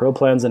 Pearl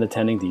plans on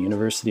attending the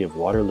University of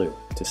Waterloo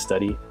to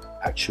study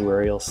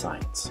actuarial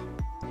science.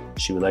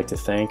 She would like to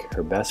thank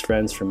her best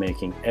friends for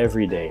making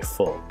every day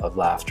full of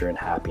laughter and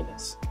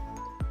happiness.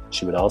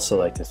 She would also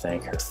like to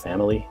thank her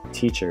family,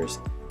 teachers,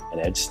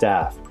 and Edge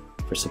staff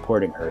for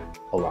supporting her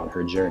along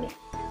her journey.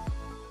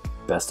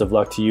 Best of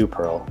luck to you,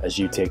 Pearl, as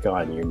you take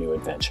on your new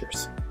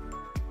adventures.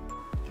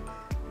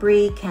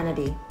 Bree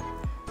Kennedy.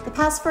 The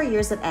past 4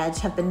 years at Edge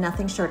have been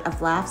nothing short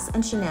of laughs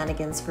and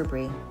shenanigans for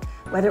Bree.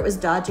 Whether it was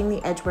dodging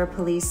the Edgeware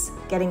police,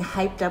 getting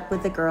hyped up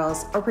with the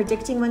girls, or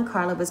predicting when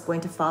Carla was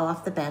going to fall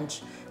off the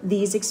bench,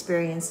 these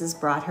experiences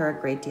brought her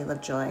a great deal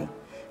of joy.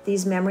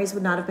 These memories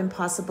would not have been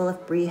possible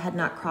if Bree had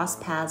not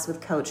crossed paths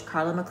with Coach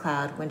Carla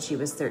McLeod when she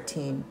was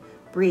 13.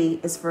 Bree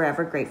is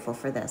forever grateful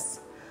for this.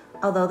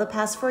 Although the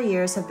past 4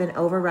 years have been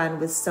overrun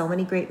with so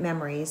many great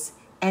memories,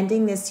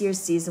 ending this year's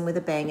season with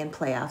a bang in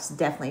playoffs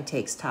definitely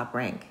takes top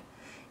rank.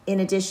 In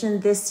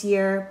addition, this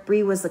year,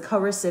 Bree was the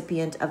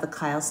co-recipient of the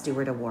Kyle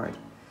Stewart Award.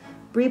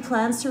 Bree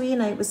plans to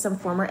reunite with some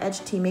former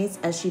Edge teammates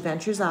as she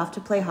ventures off to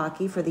play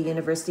hockey for the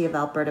University of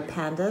Alberta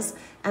Pandas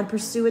and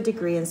pursue a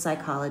degree in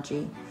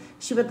psychology.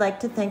 She would like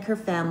to thank her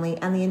family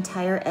and the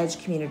entire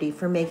Edge community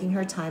for making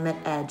her time at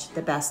Edge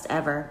the best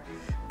ever.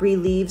 Bree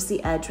leaves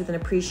the Edge with an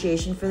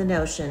appreciation for the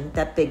notion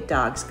that big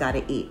dogs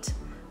gotta eat.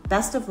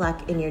 Best of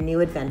luck in your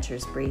new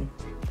adventures, Bree.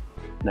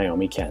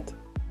 Naomi Kent.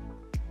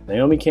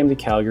 Naomi came to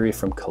Calgary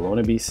from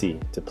Kelowna,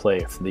 BC to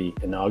play for the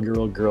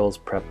inaugural girls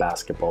prep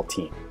basketball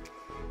team.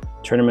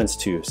 Tournaments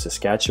to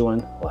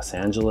Saskatchewan, Los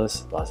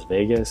Angeles, Las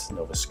Vegas,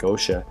 Nova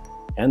Scotia,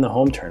 and the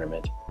home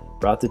tournament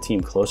brought the team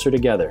closer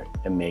together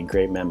and made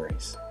great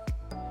memories.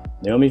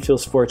 Naomi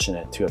feels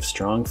fortunate to have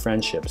strong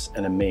friendships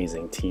and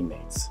amazing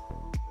teammates.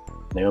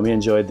 Naomi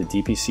enjoyed the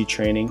DPC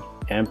training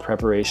and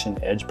preparation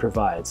Edge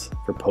provides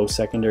for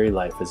post-secondary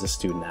life as a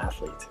student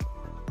athlete.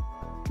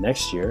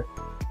 Next year,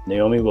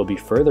 Naomi will be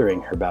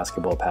furthering her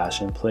basketball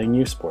passion playing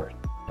youth sport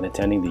and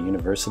attending the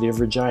University of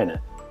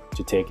Regina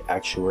to take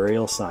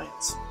actuarial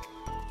science.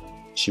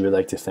 She would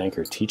like to thank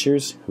her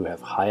teachers who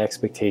have high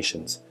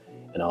expectations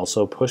and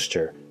also pushed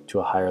her to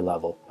a higher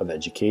level of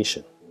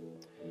education.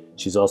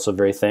 She's also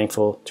very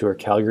thankful to her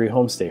Calgary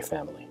homestay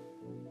family.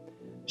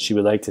 She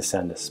would like to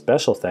send a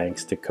special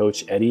thanks to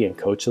Coach Eddie and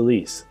Coach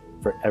Elise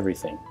for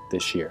everything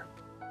this year.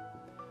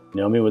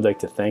 Naomi would like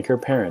to thank her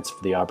parents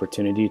for the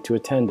opportunity to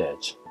attend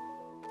Edge.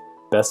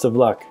 Best of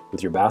luck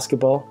with your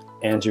basketball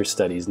and your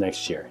studies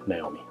next year,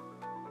 Naomi.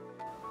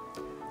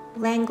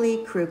 Langley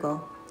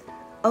Krugel.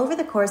 Over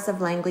the course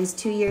of Langley's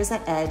 2 years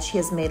at Edge, he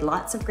has made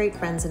lots of great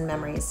friends and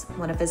memories.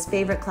 One of his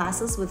favorite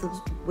classes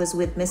was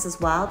with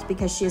Mrs. Wild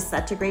because she is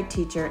such a great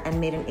teacher and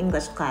made an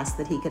English class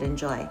that he could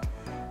enjoy.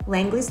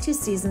 Langley's 2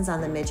 seasons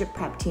on the midget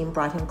prep team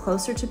brought him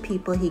closer to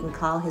people he can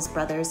call his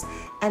brothers,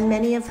 and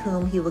many of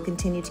whom he will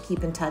continue to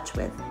keep in touch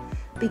with.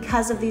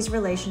 Because of these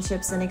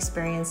relationships and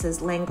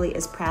experiences, Langley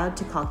is proud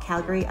to call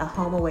Calgary a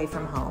home away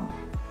from home.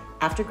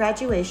 After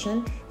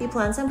graduation, he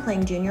plans on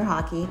playing junior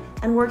hockey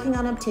and working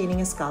on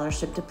obtaining a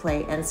scholarship to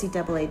play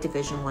NCAA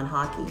Division I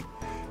hockey.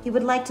 He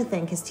would like to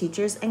thank his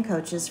teachers and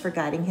coaches for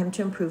guiding him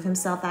to improve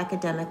himself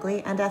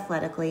academically and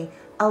athletically,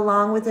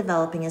 along with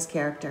developing his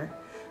character.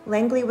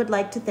 Langley would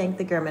like to thank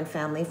the Gurman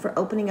family for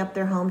opening up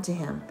their home to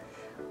him.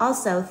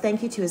 Also,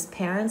 thank you to his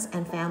parents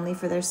and family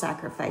for their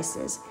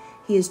sacrifices.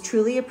 He is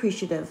truly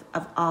appreciative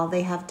of all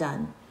they have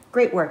done.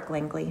 Great work,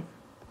 Langley.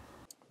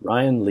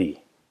 Ryan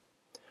Lee.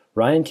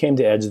 Ryan came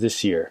to Edge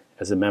this year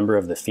as a member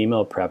of the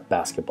female prep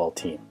basketball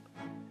team.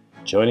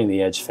 Joining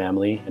the Edge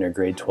family in her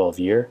grade 12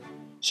 year,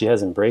 she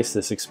has embraced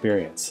this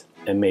experience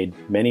and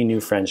made many new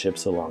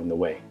friendships along the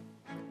way.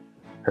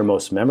 Her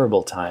most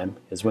memorable time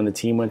is when the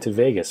team went to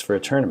Vegas for a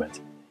tournament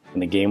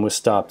and the game was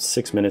stopped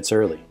 6 minutes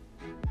early.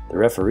 The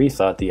referee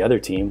thought the other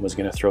team was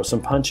going to throw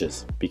some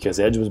punches because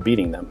Edge was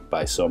beating them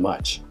by so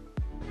much.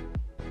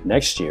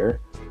 Next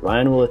year,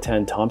 Ryan will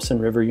attend Thompson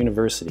River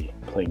University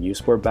playing youth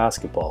sport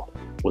basketball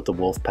with the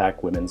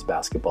Wolfpack women's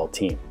basketball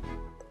team.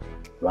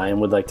 Ryan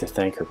would like to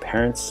thank her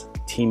parents,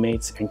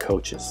 teammates, and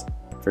coaches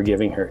for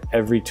giving her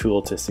every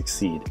tool to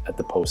succeed at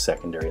the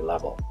post-secondary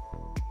level.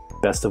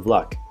 Best of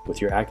luck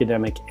with your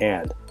academic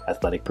and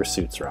athletic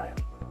pursuits, Ryan.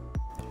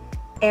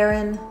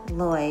 Aaron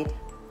Lloyd.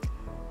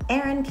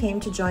 Aaron came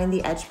to join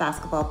the Edge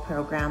basketball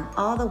program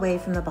all the way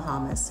from the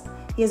Bahamas.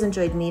 He has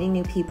enjoyed meeting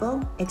new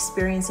people,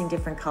 experiencing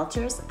different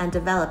cultures, and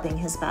developing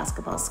his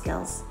basketball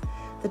skills.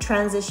 The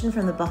transition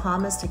from the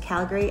Bahamas to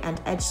Calgary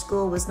and Edge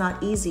School was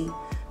not easy,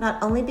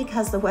 not only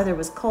because the weather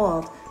was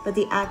cold, but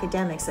the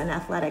academics and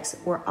athletics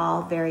were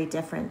all very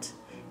different.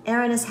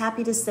 Aaron is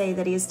happy to say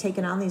that he has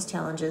taken on these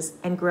challenges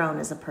and grown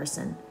as a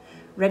person.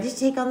 Ready to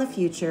take on the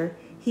future,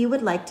 he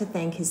would like to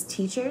thank his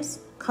teachers,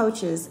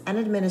 coaches, and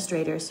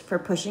administrators for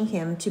pushing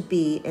him to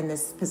be in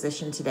this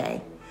position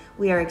today.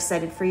 We are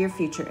excited for your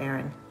future,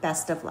 Aaron.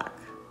 Best of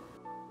luck.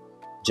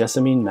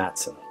 Jessamine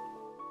Matson.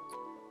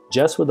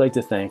 Jess would like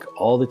to thank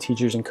all the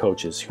teachers and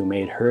coaches who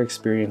made her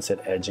experience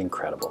at Edge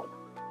incredible.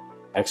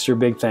 Extra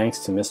big thanks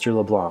to Mr.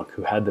 LeBlanc,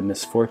 who had the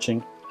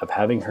misfortune of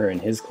having her in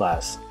his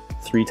class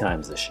 3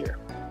 times this year,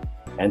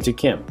 and to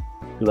Kim,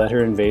 who let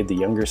her invade the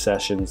younger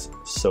sessions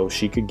so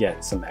she could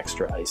get some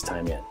extra ice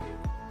time in.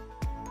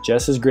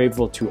 Jess is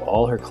grateful to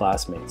all her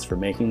classmates for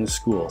making the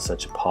school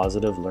such a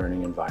positive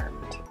learning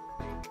environment.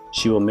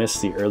 She will miss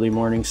the early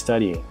morning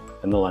studying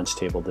and the lunch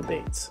table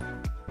debates.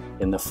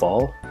 In the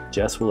fall,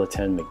 Jess will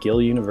attend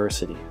McGill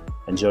University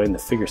and join the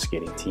figure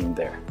skating team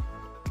there.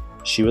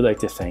 She would like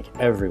to thank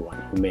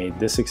everyone who made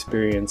this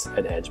experience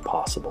at Edge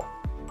possible.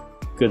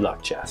 Good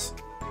luck, Jess.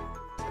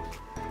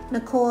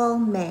 Nicole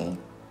May.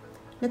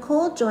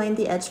 Nicole joined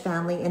the Edge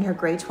family in her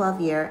grade 12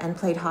 year and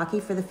played hockey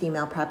for the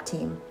female prep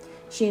team.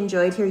 She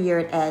enjoyed her year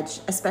at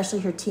Edge,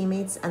 especially her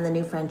teammates and the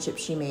new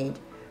friendships she made.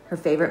 Her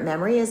favorite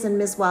memory is in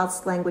Ms.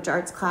 Wild's language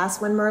arts class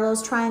when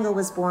Merlot's triangle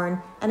was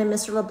born, and in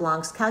Mr.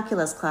 LeBlanc's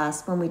calculus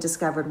class when we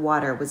discovered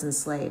water was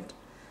enslaved.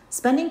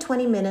 Spending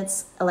 20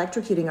 minutes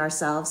electrocuting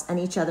ourselves and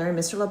each other in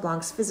Mr.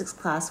 LeBlanc's physics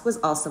class was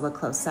also a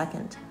close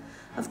second.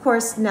 Of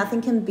course,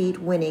 nothing can beat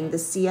winning the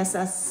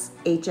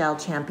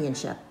CSSHL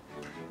championship.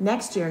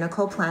 Next year,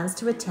 Nicole plans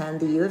to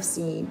attend the U of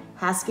C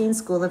Haskayne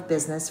School of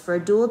Business for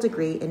a dual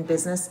degree in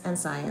business and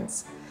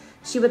science.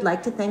 She would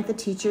like to thank the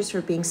teachers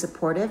for being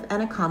supportive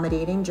and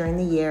accommodating during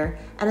the year,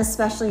 and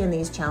especially in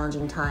these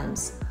challenging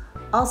times.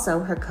 Also,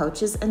 her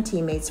coaches and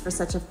teammates for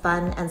such a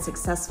fun and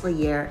successful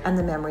year and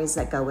the memories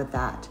that go with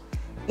that.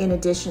 In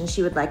addition,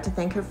 she would like to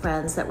thank her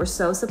friends that were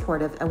so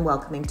supportive and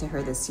welcoming to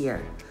her this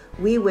year.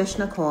 We wish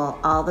Nicole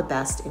all the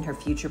best in her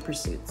future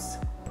pursuits.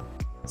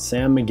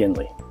 Sam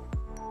McGinley.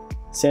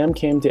 Sam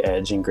came to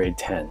Edge in grade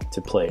 10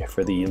 to play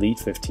for the Elite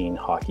 15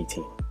 hockey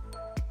team.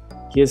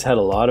 He has had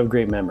a lot of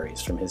great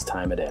memories from his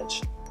time at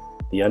Edge.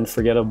 The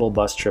unforgettable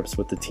bus trips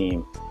with the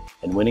team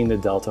and winning the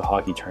Delta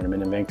Hockey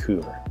Tournament in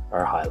Vancouver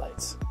are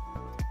highlights.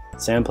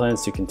 Sam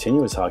plans to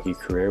continue his hockey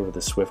career with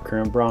the Swift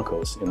Current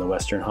Broncos in the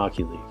Western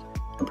Hockey League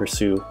and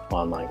pursue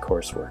online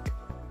coursework.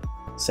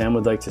 Sam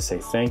would like to say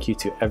thank you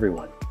to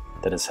everyone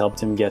that has helped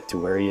him get to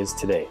where he is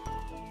today,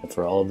 and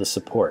for all of the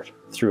support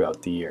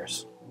throughout the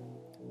years.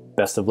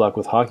 Best of luck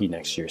with hockey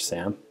next year,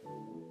 Sam.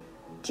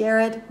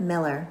 Jared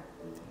Miller.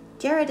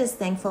 Jared is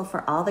thankful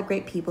for all the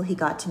great people he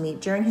got to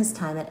meet during his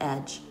time at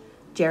Edge.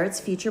 Jared's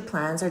future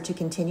plans are to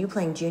continue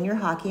playing junior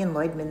hockey in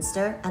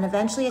Lloydminster and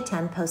eventually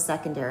attend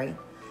post-secondary.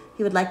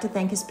 He would like to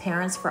thank his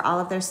parents for all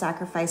of their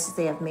sacrifices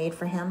they have made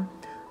for him.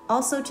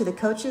 Also to the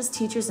coaches,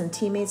 teachers, and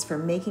teammates for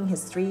making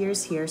his 3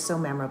 years here so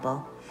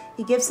memorable.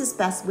 He gives his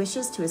best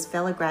wishes to his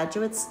fellow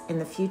graduates in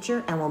the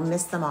future and will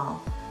miss them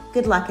all.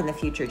 Good luck in the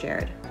future,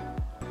 Jared.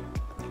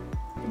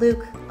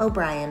 Luke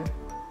O'Brien.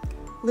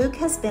 Luke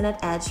has been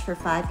at Edge for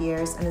 5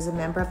 years and is a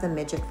member of the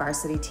midget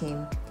varsity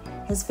team.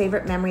 His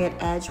favorite memory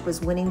at Edge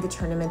was winning the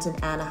tournament in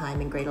Anaheim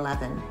in grade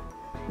 11.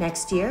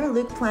 Next year,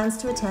 Luke plans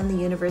to attend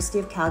the University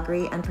of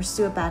Calgary and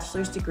pursue a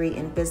bachelor's degree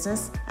in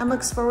business and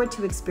looks forward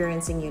to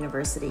experiencing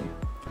university.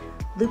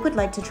 Luke would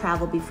like to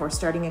travel before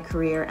starting a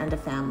career and a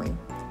family.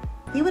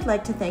 He would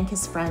like to thank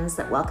his friends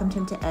that welcomed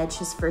him to Edge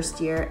his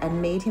first year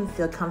and made him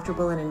feel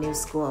comfortable in a new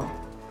school.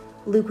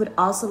 Luke would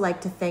also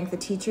like to thank the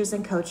teachers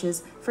and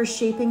coaches for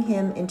shaping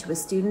him into a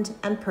student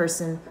and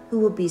person who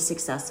will be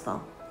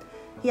successful.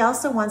 He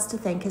also wants to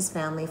thank his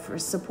family for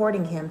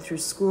supporting him through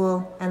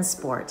school and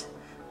sport.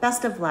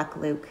 Best of luck,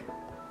 Luke.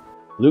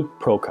 Luke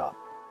Prokop.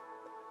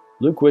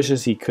 Luke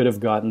wishes he could have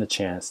gotten the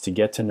chance to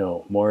get to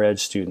know more Edge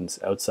students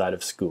outside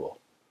of school.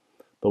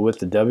 But with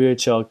the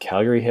WHL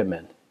Calgary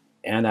Hitmen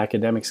and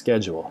academic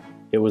schedule,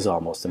 it was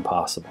almost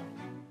impossible.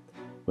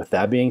 With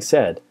that being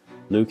said,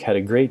 Luke had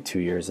a great 2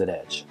 years at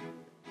Edge.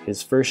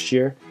 His first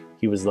year,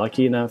 he was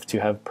lucky enough to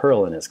have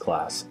Pearl in his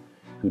class,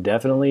 who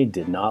definitely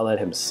did not let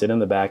him sit in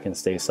the back and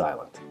stay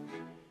silent.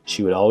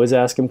 She would always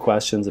ask him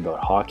questions about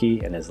hockey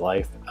and his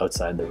life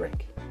outside the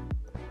rink.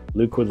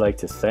 Luke would like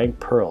to thank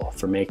Pearl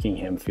for making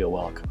him feel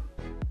welcome.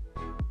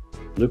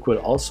 Luke would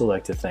also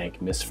like to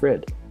thank Miss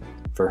Frid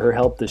for her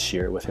help this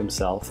year with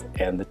himself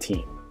and the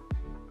team.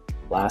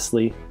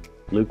 Lastly,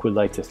 Luke would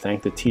like to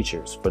thank the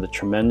teachers for the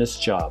tremendous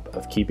job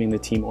of keeping the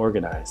team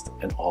organized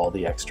and all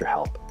the extra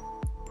help.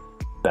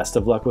 Best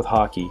of luck with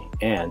hockey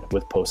and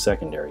with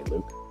post-secondary,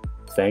 Luke.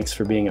 Thanks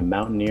for being a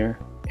Mountaineer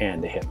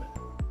and a Hitman.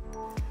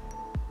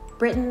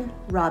 Britton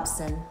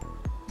Robson.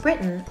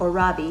 Britton, or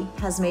Robbie,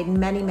 has made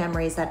many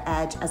memories at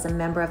Edge as a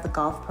member of the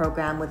golf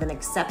program with an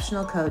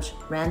exceptional coach,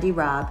 Randy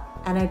Robb,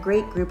 and a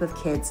great group of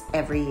kids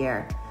every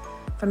year.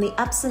 From the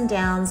ups and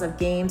downs of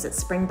games at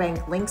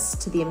Springbank Links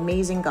to the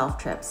amazing golf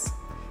trips.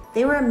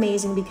 They were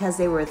amazing because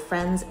they were with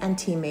friends and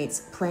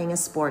teammates playing a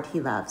sport he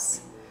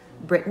loves.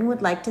 Britton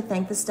would like to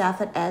thank the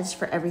staff at Edge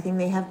for everything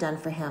they have done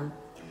for him.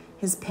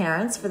 His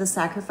parents for the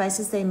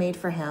sacrifices they made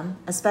for him,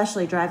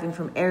 especially driving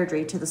from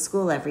Airdrie to the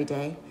school every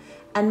day.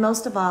 And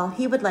most of all,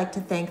 he would like to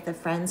thank the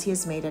friends he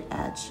has made at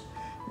Edge.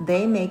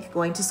 They make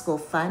going to school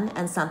fun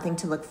and something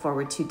to look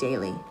forward to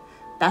daily.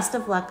 Best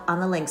of luck on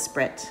the links,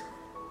 Britt.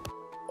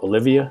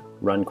 Olivia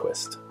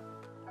Runquist.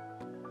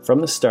 From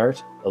the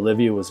start,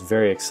 Olivia was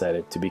very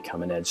excited to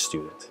become an Edge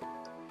student.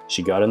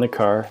 She got in the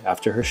car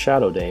after her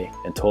shadow day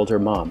and told her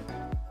mom,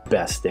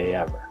 "Best day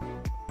ever."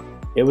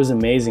 It was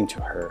amazing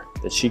to her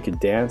that she could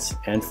dance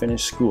and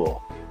finish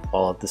school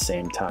all at the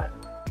same time.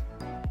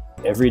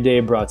 Every day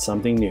brought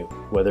something new,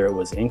 whether it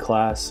was in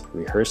class,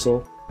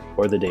 rehearsal,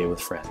 or the day with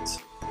friends.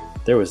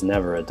 There was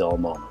never a dull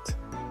moment.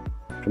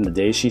 From the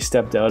day she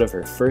stepped out of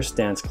her first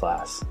dance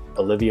class,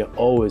 Olivia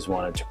always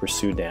wanted to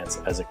pursue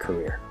dance as a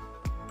career.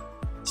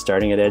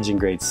 Starting at Edge in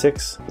grade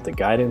 6, with the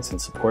guidance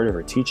and support of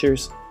her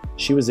teachers,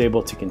 she was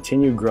able to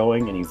continue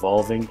growing and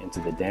evolving into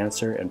the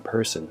dancer and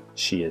person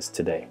she is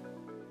today.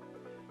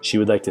 She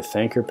would like to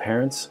thank her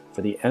parents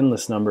for the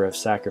endless number of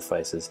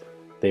sacrifices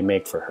they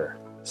make for her,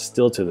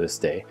 still to this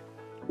day,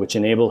 which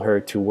enable her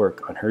to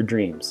work on her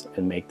dreams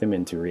and make them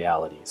into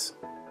realities.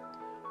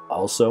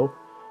 Also,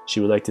 she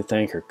would like to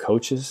thank her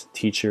coaches,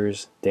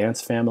 teachers,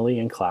 dance family,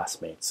 and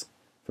classmates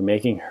for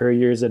making her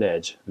years at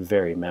Edge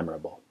very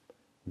memorable.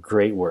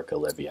 Great work,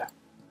 Olivia.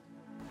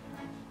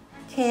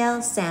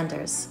 Kale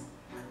Sanders.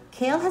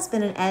 Kale has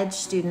been an Edge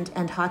student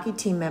and hockey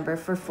team member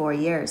for 4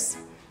 years.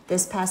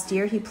 This past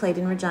year, he played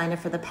in Regina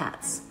for the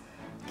Pats.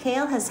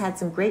 Kale has had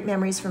some great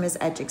memories from his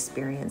Edge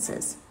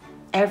experiences.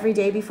 Every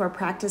day before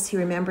practice, he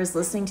remembers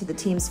listening to the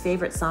team's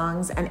favorite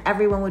songs, and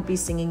everyone would be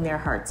singing their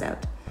hearts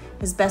out.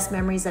 His best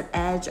memories at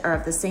Edge are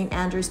of the St.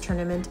 Andrews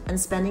tournament and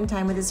spending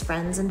time with his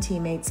friends and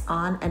teammates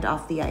on and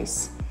off the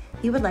ice.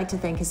 He would like to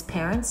thank his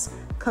parents,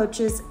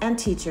 coaches, and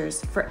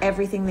teachers for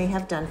everything they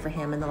have done for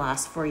him in the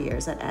last 4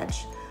 years at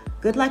Edge.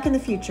 Good luck in the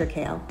future,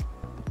 Kale.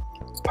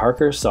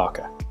 Parker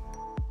Saka.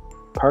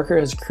 Parker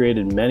has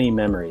created many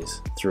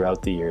memories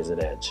throughout the years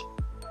at Edge.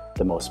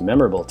 The most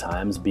memorable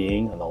times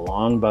being on the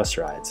long bus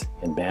rides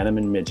in Bantam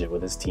and Midget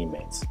with his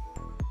teammates.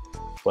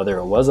 Whether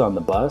it was on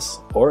the bus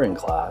or in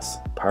class,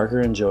 Parker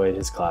enjoyed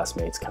his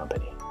classmates'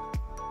 company.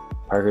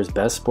 Parker's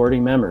best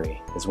sporting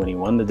memory is when he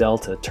won the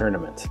Delta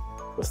tournament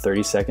with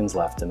 30 seconds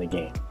left in the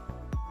game.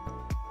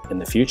 In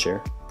the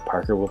future,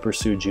 Parker will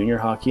pursue junior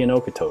hockey in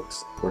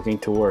Okotoks, working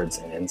towards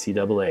an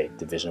NCAA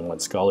Division I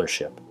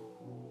scholarship.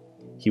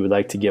 He would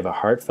like to give a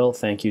heartfelt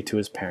thank you to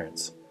his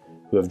parents,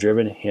 who have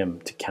driven him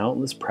to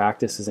countless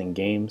practices and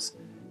games,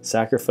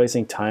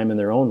 sacrificing time in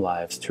their own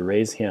lives to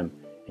raise him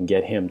and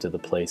get him to the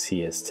place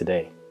he is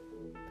today.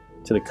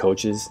 To the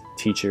coaches,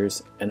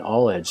 teachers, and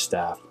all Edge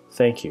staff,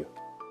 thank you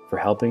for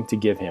helping to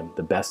give him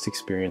the best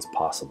experience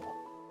possible.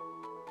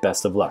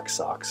 Best of luck,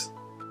 Sox.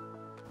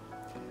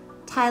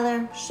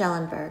 Tyler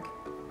Schellenberg.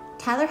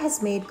 Tyler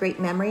has made great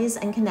memories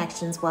and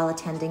connections while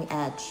attending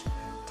Edge.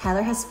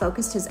 Tyler has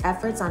focused his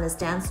efforts on his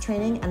dance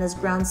training and has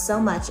grown so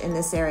much in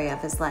this area of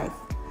his life.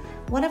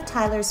 One of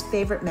Tyler's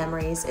favorite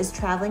memories is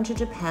traveling to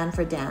Japan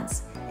for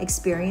dance,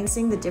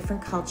 experiencing the different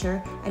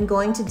culture, and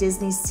going to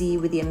Disney Sea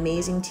with the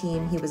amazing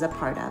team he was a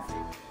part of.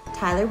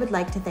 Tyler would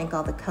like to thank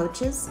all the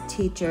coaches,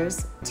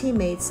 teachers,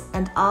 teammates,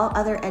 and all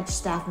other Edge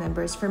staff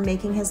members for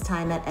making his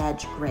time at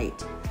Edge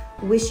great.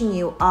 Wishing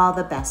you all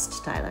the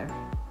best, Tyler.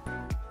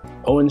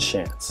 Owen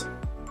Shantz.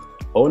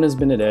 Owen has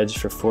been at Edge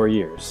for 4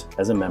 years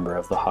as a member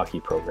of the hockey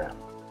program.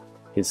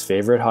 His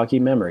favorite hockey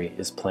memory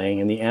is playing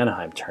in the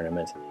Anaheim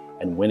tournament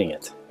and winning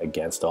it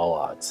against all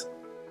odds.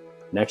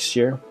 Next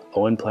year,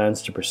 Owen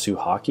plans to pursue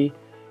hockey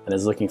and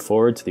is looking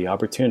forward to the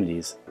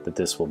opportunities that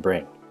this will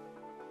bring.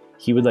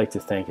 He would like to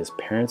thank his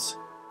parents,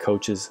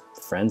 coaches,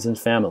 friends, and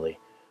family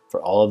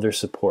for all of their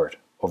support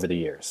over the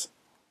years.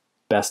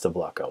 Best of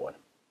luck, Owen.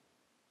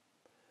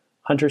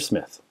 Hunter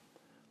Smith.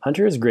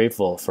 Hunter is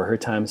grateful for her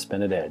time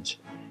spent at Edge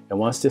and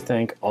wants to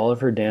thank all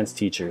of her dance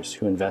teachers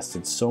who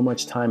invested so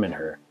much time in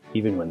her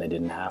even when they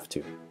didn't have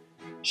to.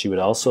 She would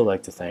also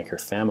like to thank her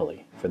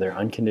family for their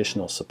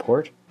unconditional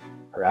support,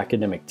 her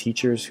academic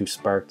teachers who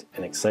sparked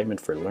an excitement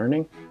for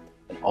learning,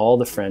 and all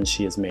the friends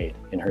she has made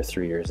in her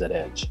 3 years at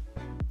Edge.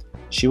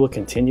 She will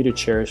continue to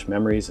cherish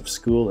memories of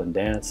school and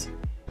dance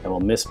and will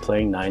miss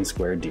playing 9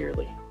 Square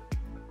dearly.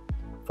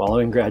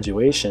 Following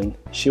graduation,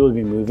 she will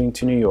be moving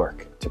to New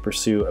York to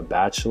pursue a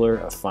Bachelor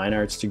of Fine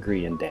Arts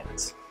degree in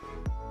dance.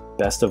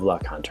 Best of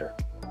luck, Hunter.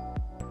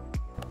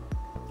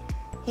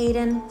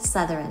 Hayden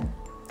Sotheran.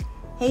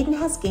 Hayden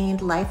has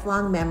gained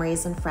lifelong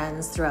memories and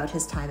friends throughout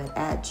his time at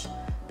Edge.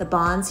 The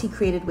bonds he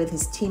created with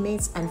his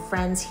teammates and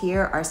friends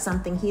here are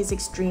something he is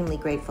extremely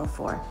grateful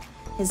for.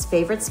 His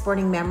favorite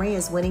sporting memory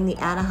is winning the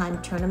Anaheim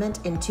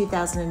tournament in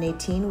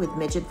 2018 with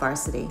Midget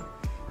Varsity.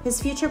 His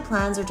future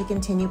plans are to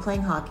continue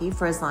playing hockey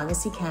for as long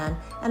as he can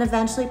and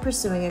eventually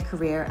pursuing a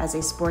career as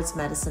a sports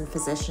medicine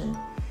physician.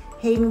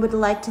 Hayden would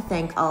like to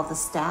thank all the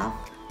staff,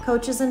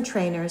 coaches, and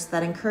trainers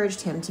that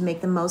encouraged him to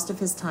make the most of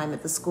his time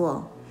at the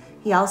school.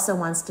 He also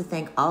wants to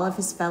thank all of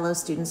his fellow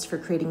students for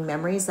creating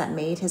memories that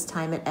made his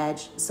time at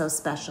Edge so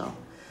special.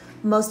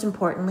 Most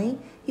importantly,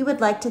 he would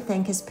like to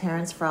thank his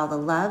parents for all the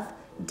love,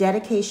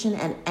 dedication,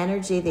 and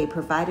energy they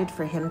provided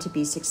for him to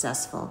be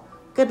successful.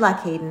 Good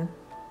luck, Hayden.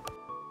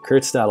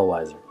 Kurt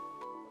Stadelweiser.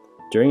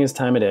 During his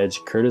time at Edge,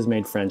 Kurt has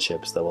made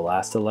friendships that will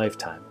last a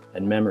lifetime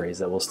and memories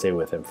that will stay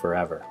with him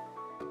forever.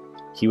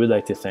 He would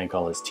like to thank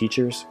all his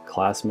teachers,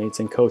 classmates,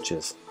 and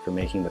coaches for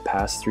making the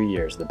past 3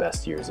 years the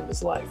best years of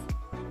his life.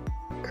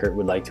 Kurt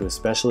would like to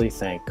especially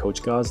thank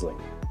Coach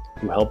Gosling,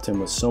 who helped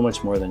him with so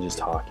much more than just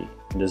hockey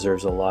and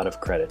deserves a lot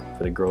of credit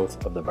for the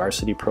growth of the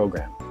varsity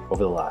program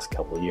over the last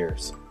couple of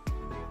years.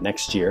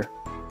 Next year,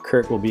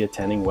 Kurt will be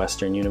attending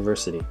Western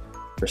University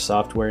for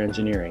software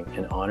engineering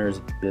and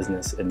honors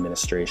business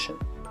administration.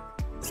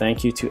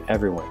 Thank you to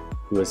everyone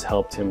who has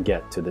helped him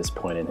get to this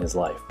point in his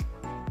life.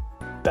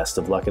 Best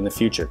of luck in the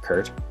future,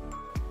 Kurt.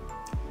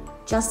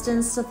 Justin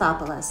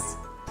Stathopoulos.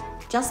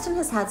 Justin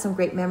has had some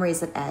great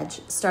memories at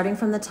Edge, starting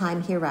from the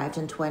time he arrived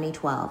in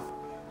 2012.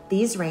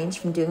 These range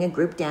from doing a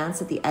group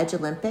dance at the Edge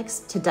Olympics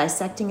to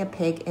dissecting a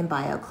pig in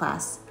bio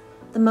class.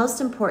 The most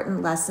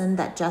important lesson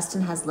that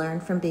Justin has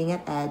learned from being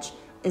at Edge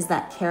is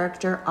that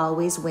character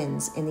always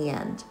wins in the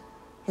end.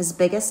 His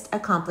biggest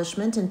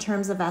accomplishment in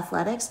terms of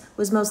athletics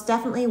was most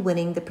definitely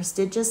winning the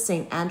prestigious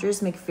St. Andrews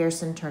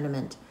McPherson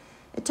tournament.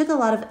 It took a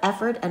lot of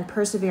effort and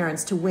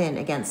perseverance to win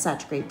against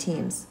such great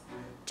teams.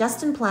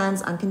 Justin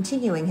plans on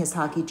continuing his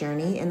hockey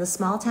journey in the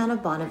small town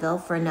of Bonneville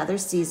for another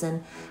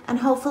season and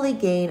hopefully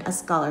gain a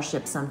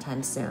scholarship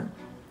sometime soon.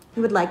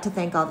 He would like to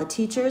thank all the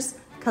teachers,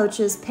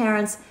 coaches,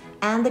 parents,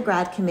 and the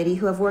Grad committee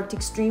who have worked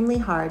extremely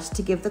hard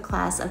to give the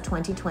class of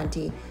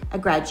 2020 a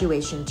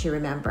graduation to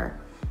remember.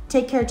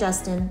 Take care,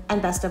 Justin,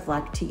 and best of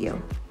luck to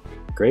you.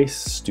 Grace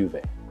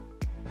Stuve.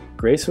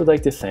 Grace would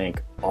like to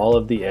thank all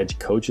of the Edge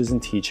coaches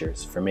and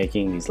teachers for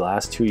making these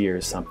last 2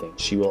 years something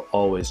she will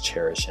always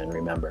cherish and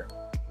remember.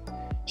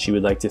 She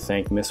would like to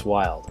thank Miss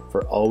Wild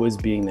for always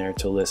being there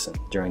to listen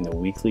during the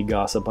weekly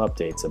gossip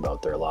updates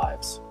about their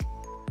lives.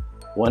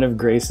 One of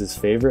Grace's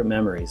favorite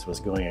memories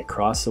was going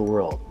across the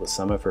world with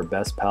some of her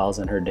best pals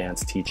and her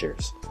dance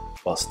teachers,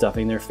 while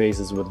stuffing their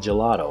faces with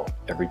gelato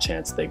every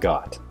chance they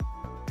got.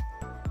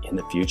 In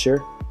the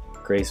future,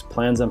 Grace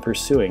plans on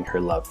pursuing her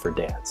love for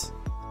dance.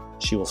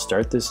 She will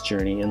start this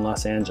journey in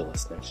Los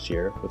Angeles next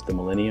year with the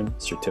Millennium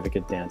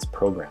Certificate Dance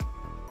Program.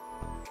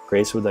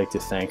 Grace would like to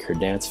thank her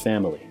dance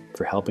family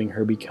for helping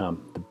her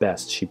become the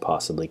best she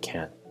possibly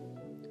can.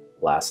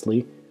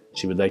 Lastly,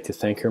 she would like to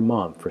thank her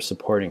mom for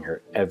supporting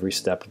her every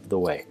step of the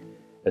way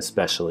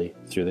especially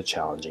through the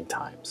challenging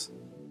times.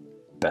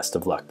 Best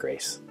of luck,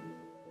 Grace.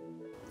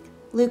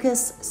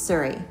 Lucas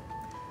Surrey.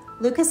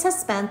 Lucas has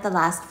spent the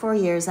last 4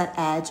 years at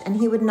Edge, and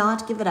he would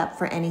not give it up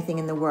for anything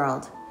in the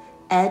world.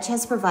 Edge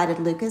has provided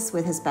Lucas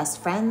with his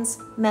best friends,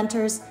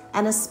 mentors,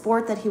 and a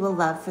sport that he will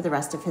love for the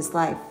rest of his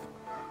life.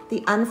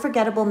 The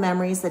unforgettable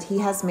memories that he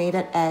has made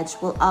at Edge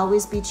will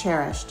always be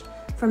cherished,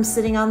 from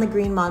sitting on the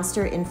Green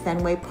Monster in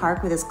Fenway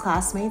Park with his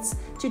classmates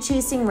to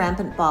chasing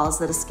rampant balls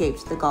that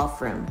escaped the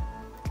golf room.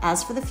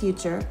 As for the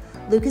future,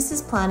 Lucas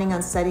is planning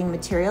on studying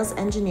materials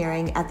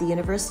engineering at the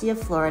University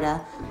of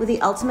Florida with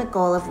the ultimate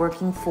goal of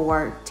working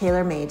for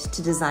TaylorMade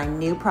to design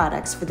new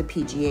products for the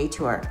PGA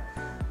Tour.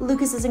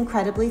 Lucas is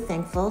incredibly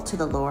thankful to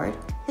the Lord,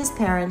 his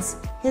parents,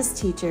 his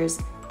teachers,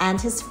 and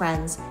his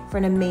friends for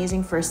an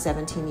amazing first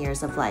 17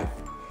 years of life.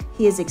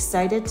 He is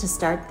excited to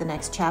start the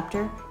next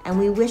chapter, and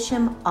we wish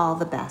him all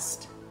the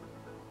best.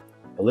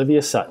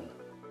 Olivia Sutton.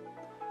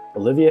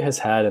 Olivia has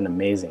had an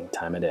amazing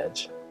time at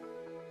Edge.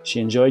 She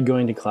enjoyed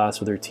going to class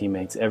with her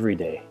teammates every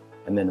day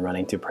and then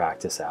running to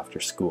practice after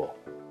school.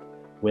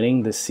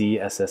 Winning the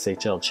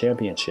CSSHL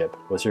championship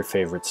was her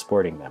favorite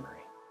sporting memory.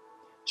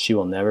 She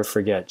will never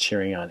forget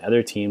cheering on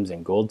other teams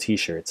in gold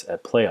t-shirts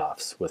at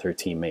playoffs with her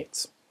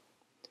teammates.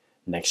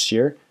 Next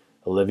year,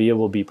 Olivia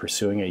will be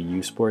pursuing a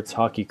U Sports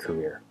hockey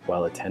career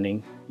while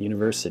attending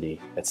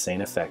university at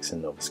St. FX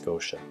in Nova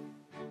Scotia.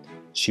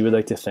 She would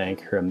like to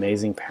thank her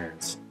amazing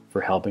parents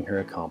for helping her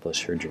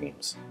accomplish her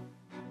dreams.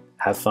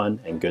 Have fun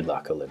and good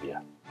luck,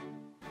 Olivia.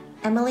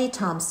 Emily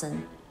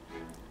Thompson.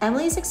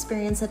 Emily's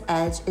experience at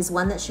Edge is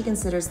one that she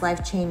considers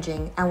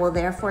life-changing and will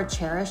therefore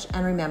cherish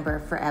and remember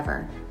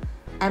forever.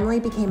 Emily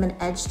became an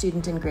Edge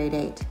student in grade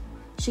 8.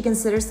 She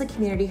considers the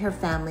community her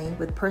family,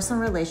 with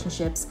personal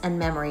relationships and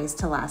memories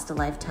to last a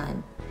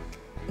lifetime,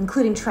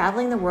 including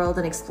traveling the world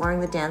and exploring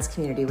the dance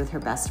community with her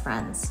best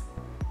friends.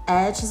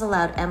 Edge has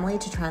allowed Emily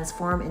to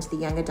transform into the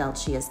young adult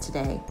she is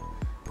today.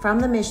 From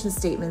the mission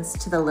statements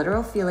to the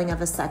literal feeling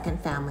of a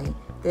second family,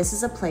 this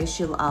is a place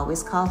she will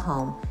always call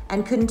home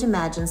and couldn't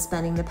imagine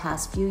spending the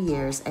past few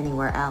years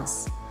anywhere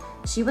else.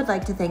 She would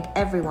like to thank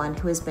everyone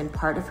who has been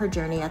part of her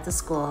journey at the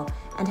school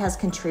and has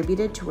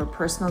contributed to her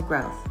personal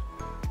growth.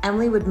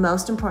 Emily would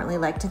most importantly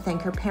like to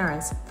thank her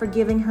parents for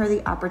giving her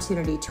the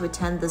opportunity to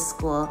attend this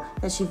school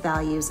that she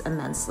values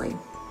immensely.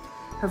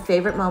 Her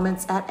favorite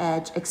moments at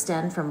Edge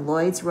extend from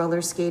Lloyd's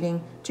roller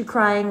skating to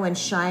crying when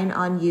Shine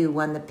On You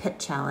won the Pit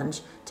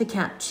Challenge to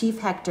Camp Chief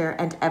Hector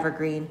and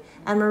Evergreen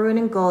and Maroon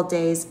and Gold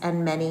days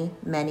and many,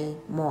 many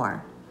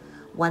more.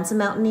 Once a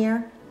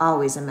mountaineer,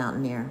 always a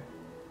mountaineer.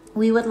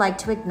 We would like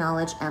to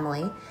acknowledge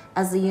Emily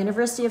as the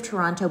University of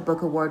Toronto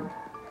Book Award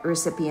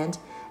recipient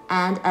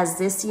and as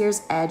this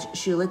year's Edge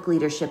Schulich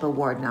Leadership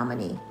Award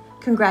nominee.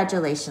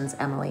 Congratulations,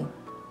 Emily.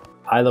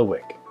 Isla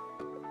Wick.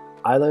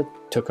 Isla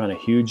took on a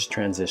huge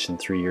transition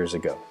 3 years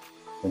ago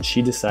when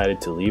she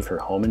decided to leave her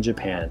home in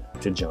Japan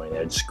to join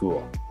Edge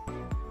School.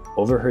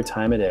 Over her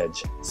time at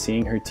Edge,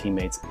 seeing her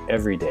teammates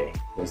every day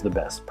was the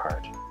best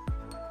part.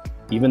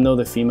 Even though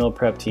the female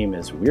prep team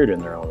is weird in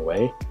their own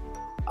way,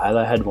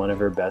 Isla had one of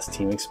her best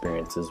team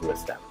experiences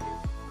with them.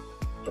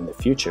 In the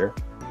future,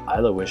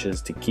 Isla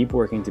wishes to keep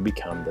working to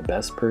become the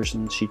best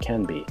person she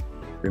can be,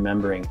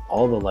 remembering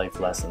all the life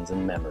lessons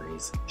and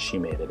memories she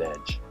made at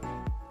Edge.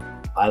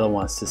 Isla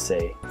wants to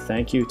say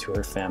thank you to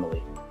her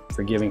family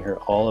for giving her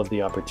all of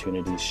the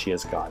opportunities she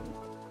has gotten,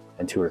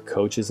 and to her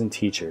coaches and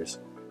teachers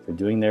for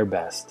doing their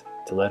best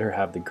to let her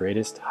have the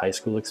greatest high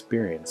school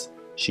experience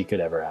she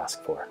could ever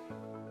ask for.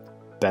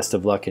 Best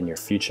of luck in your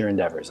future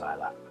endeavors,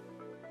 Isla.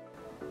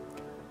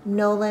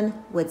 Nolan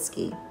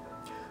Woodsky.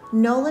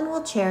 Nolan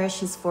will cherish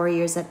his 4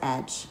 years at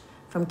Edge,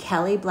 from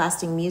Kelly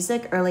blasting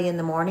music early in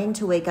the morning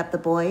to wake up the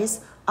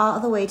boys, all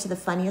the way to the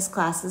funniest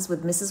classes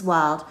with Mrs.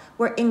 Wild,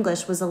 where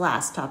English was the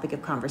last topic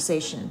of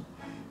conversation.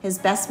 His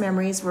best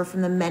memories were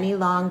from the many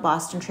long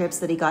Boston trips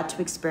that he got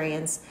to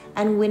experience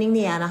and winning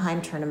the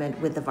Anaheim tournament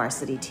with the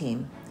varsity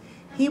team.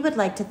 He would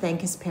like to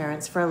thank his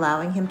parents for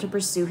allowing him to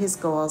pursue his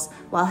goals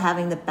while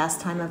having the best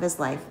time of his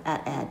life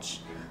at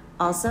Edge.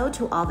 Also,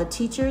 to all the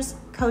teachers,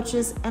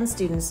 coaches, and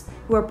students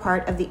who are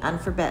part of the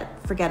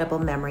unforgettable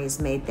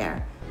memories made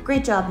there.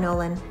 Great job,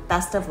 Nolan.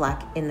 Best of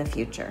luck in the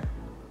future.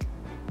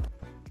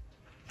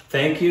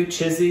 Thank you,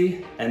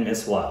 Chizzy and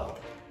Miss Wild.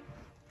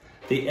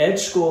 The Edge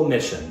School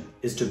mission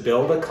is to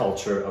build a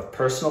culture of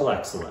personal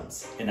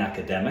excellence in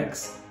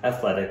academics,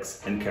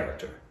 athletics, and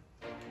character.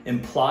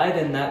 Implied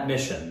in that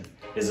mission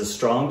is a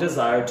strong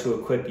desire to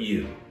equip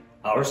you,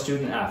 our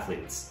student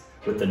athletes,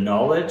 with the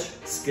knowledge,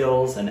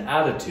 skills, and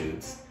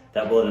attitudes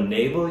that will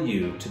enable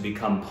you to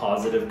become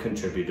positive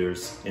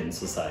contributors in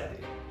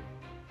society.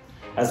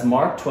 As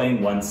Mark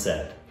Twain once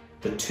said,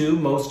 the two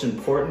most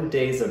important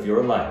days of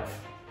your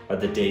life are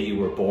the day you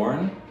were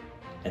born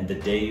and the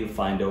day you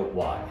find out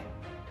why.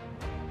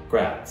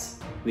 Grads,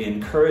 we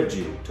encourage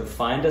you to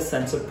find a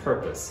sense of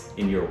purpose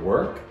in your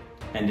work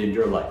and in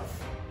your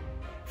life.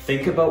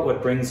 Think about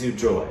what brings you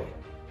joy,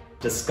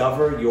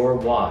 discover your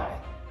why,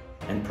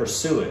 and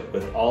pursue it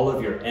with all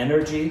of your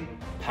energy,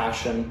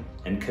 passion,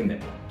 and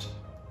commitment.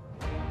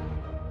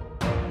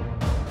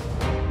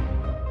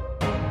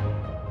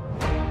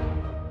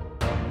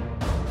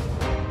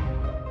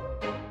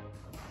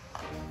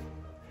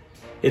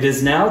 It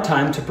is now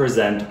time to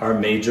present our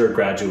major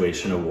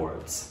graduation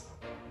awards.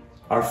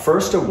 Our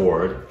first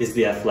award is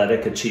the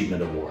Athletic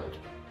Achievement Award,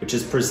 which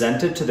is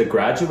presented to the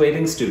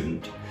graduating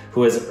student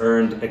who has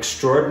earned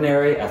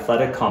extraordinary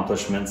athletic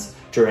accomplishments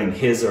during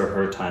his or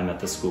her time at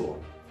the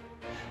school.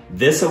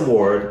 This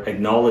award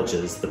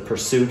acknowledges the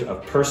pursuit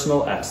of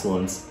personal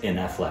excellence in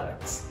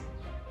athletics.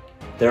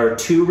 There are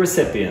 2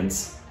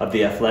 recipients of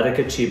the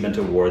Athletic Achievement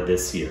Award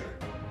this year.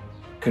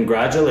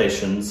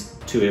 Congratulations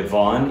to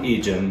Yvonne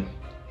Ejim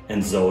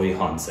and Zoe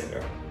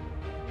Honsinger.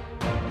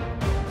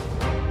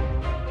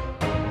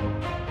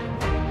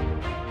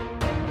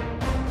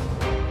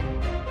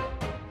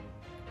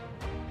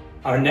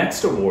 Our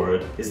next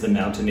award is the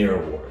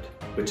Mountaineer Award,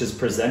 which is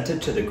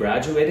presented to the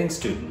graduating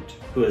student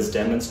who has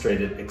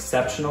demonstrated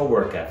exceptional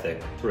work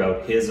ethic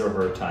throughout his or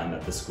her time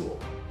at the school.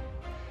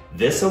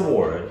 This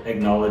award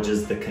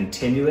acknowledges the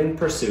continuing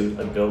pursuit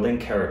of building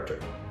character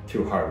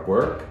through hard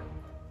work,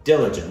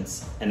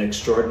 diligence, and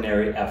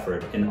extraordinary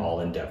effort in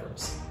all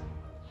endeavors.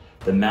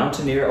 The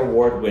Mountaineer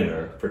Award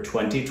winner for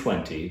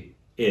 2020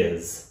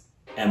 is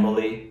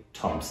Emily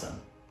Thompson.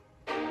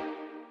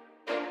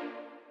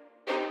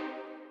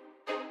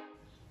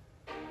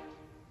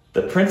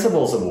 The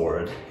Principal's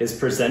Award is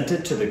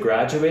presented to the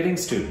graduating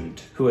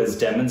student who has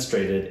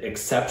demonstrated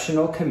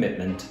exceptional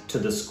commitment to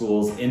the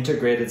school's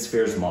integrated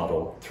spheres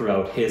model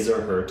throughout his or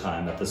her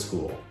time at the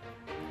school.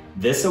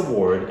 This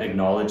award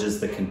acknowledges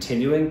the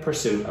continuing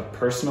pursuit of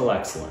personal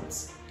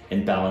excellence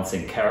in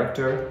balancing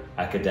character,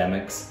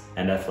 academics,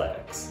 and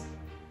athletics.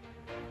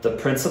 The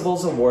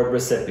Principal's Award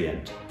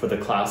recipient for the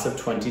class of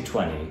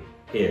 2020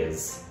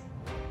 is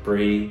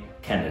Bree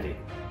Kennedy.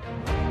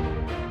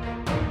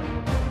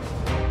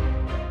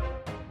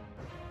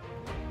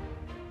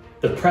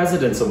 The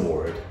President's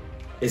Award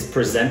is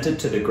presented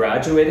to the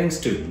graduating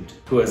student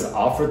who has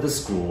offered the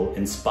school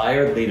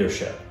inspired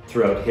leadership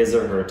throughout his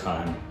or her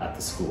time at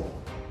the school.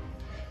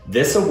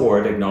 This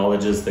award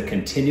acknowledges the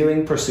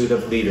continuing pursuit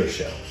of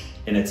leadership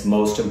in its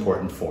most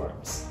important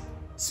forms: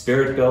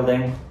 spirit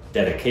building,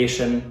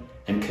 dedication,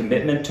 and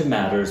commitment to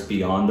matters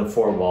beyond the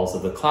 4 walls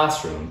of the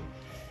classroom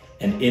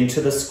and into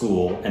the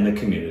school and the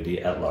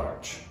community at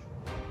large.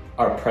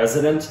 Our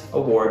President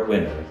Award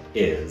winner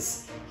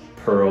is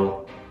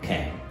Pearl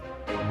Kang.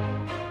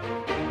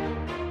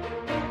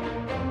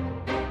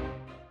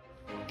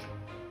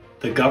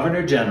 The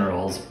Governor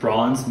General's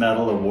Bronze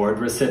Medal Award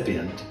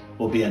recipient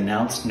will be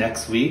announced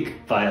next week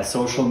via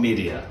social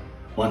media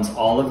once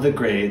all of the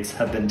grades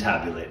have been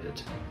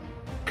tabulated.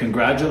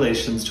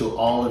 Congratulations to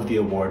all of the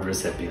award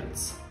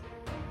recipients.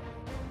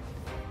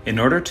 In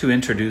order to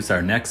introduce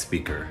our next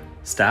speaker,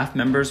 staff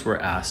members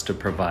were asked to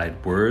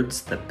provide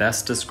words that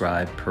best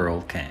describe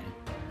Pearl Kang.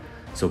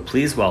 So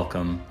please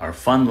welcome our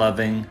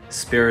fun-loving,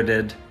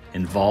 spirited,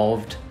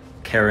 involved,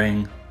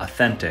 caring,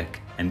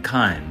 authentic, and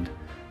kind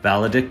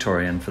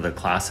valedictorian for the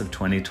class of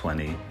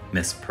 2020,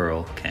 Miss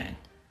Pearl Kang.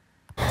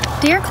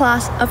 Dear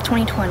class of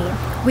 2020,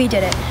 we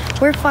did it.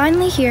 We're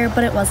finally here,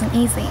 but it wasn't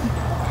easy.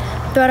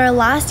 Throughout our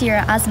last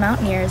year as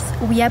Mountaineers,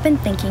 we have been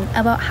thinking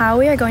about how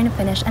we are going to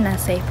finish an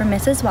essay for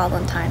Mrs.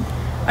 Valentine,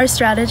 our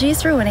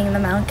strategies for winning the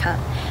Mount Cup,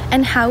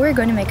 and how we're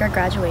going to make our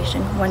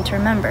graduation one to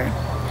remember.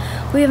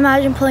 We've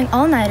imagined pulling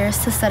all-nighters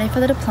to study for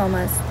the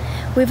diplomas.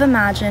 We've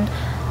imagined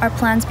our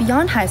plans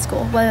beyond high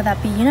school, whether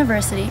that be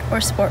university or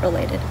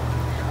sport-related.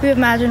 We've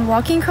imagined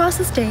walking across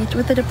the stage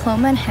with a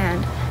diploma in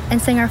hand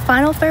and saying our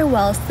final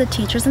farewells to the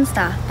teachers and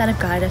staff that have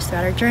guided us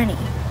throughout our journey.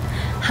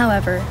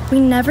 However, we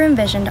never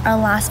envisioned our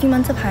last few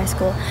months of high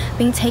school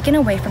being taken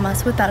away from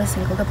us without a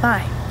single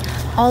goodbye.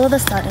 All of a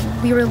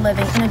sudden, we were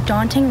living in a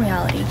daunting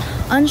reality,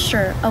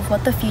 unsure of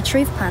what the future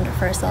we've planned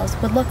for ourselves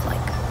would look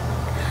like.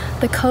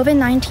 The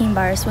COVID-19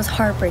 virus was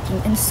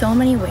heartbreaking in so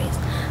many ways,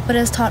 but it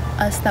has taught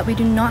us that we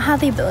do not have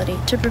the ability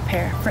to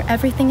prepare for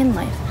everything in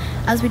life,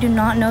 as we do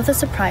not know the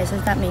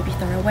surprises that may be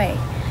thrown away,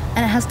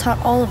 and it has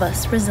taught all of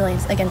us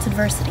resilience against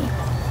adversity.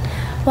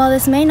 While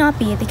this may not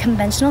be the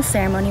conventional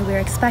ceremony we are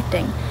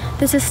expecting,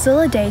 this is still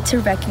a day to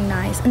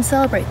recognize and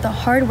celebrate the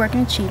hard work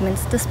and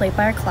achievements displayed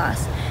by our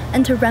class,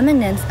 and to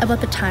reminisce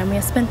about the time we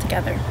have spent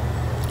together.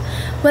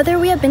 Whether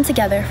we have been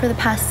together for the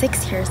past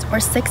 6 years or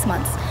 6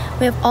 months,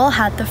 we have all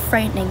had the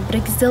frightening but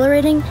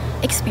exhilarating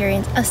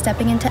experience of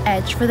stepping into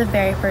Edge for the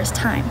very first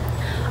time.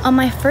 On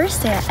my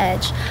first day at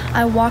Edge,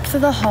 I walked through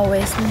the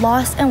hallways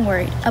lost and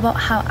worried about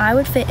how I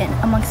would fit in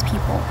amongst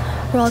people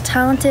who are all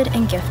talented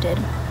and gifted.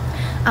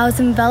 I was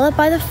enveloped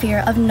by the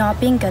fear of not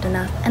being good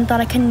enough and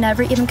thought I could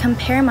never even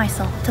compare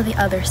myself to the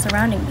others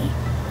surrounding me.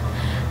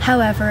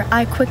 However,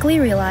 I quickly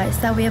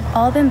realized that we have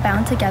all been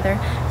bound together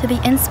to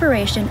the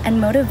inspiration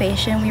and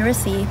motivation we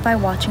receive by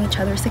watching each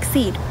other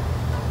succeed.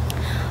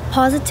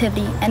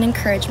 Positivity and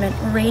encouragement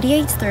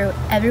radiates through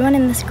everyone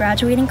in this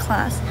graduating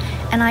class,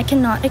 and I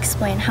cannot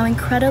explain how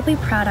incredibly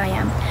proud I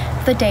am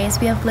for the days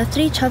we have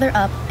lifted each other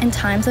up in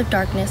times of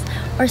darkness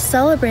or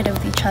celebrated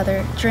with each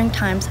other during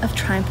times of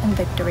triumph and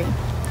victory.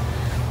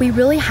 We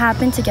really have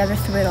been together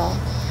through it all.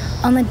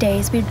 On the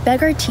days we'd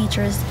beg our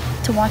teachers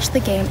to watch the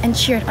game and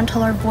cheered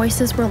until our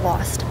voices were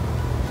lost.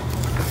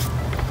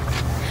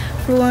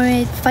 for when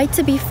we'd fight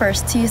to be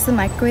first to use the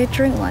microwave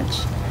during lunch,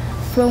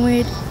 for when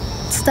we'd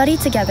study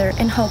together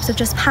in hopes of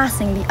just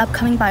passing the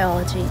upcoming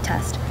biology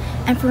test,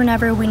 and for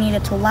whenever we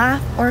needed to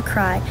laugh or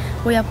cry,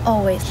 we have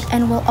always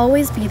and will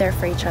always be there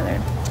for each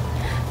other.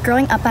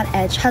 Growing up at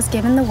Edge has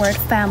given the word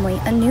family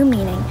a new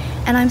meaning,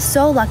 and I'm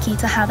so lucky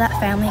to have that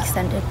family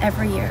extended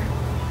every year.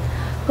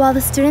 While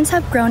the students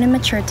have grown and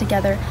matured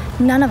together,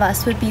 none of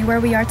us would be where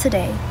we are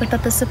today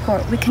without the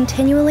support we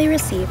continually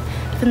receive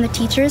from the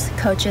teachers,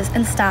 coaches,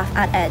 and staff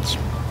at Edge.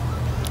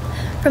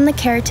 From the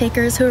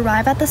caretakers who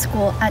arrive at the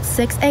school at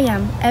 6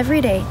 a.m. every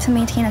day to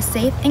maintain a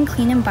safe and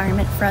clean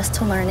environment for us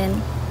to learn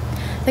in.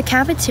 The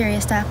cafeteria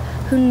staff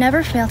who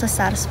never fail to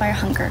satisfy our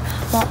hunger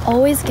while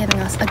always giving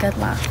us a good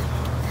laugh.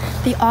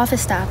 The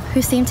office staff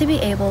who seem to be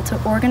able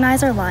to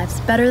organize our lives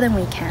better than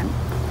we can.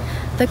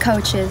 The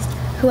coaches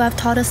who have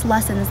taught us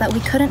lessons that we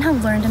couldn't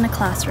have learned in a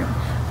classroom,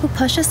 who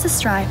push us to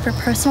strive for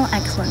personal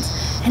excellence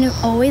and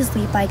who always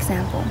lead by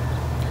example.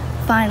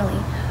 Finally,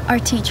 our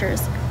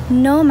teachers.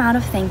 No amount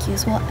of thank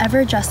yous will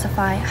ever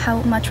justify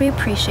how much we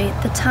appreciate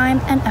the time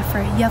and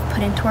effort you have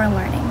put into our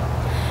learning.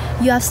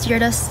 You have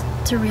steered us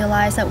to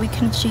realize that we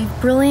can achieve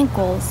brilliant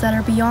goals that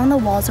are beyond the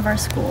walls of our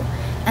school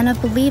and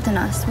have believed in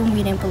us when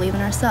we didn't believe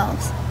in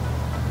ourselves.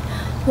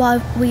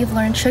 While we've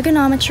learned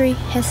trigonometry,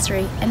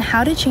 history, and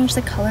how to change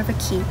the color of a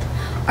key,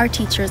 our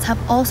teachers have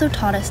also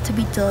taught us to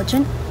be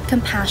diligent,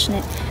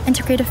 compassionate, and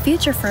to create a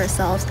future for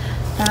ourselves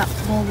that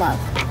we'll love.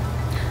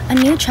 A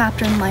new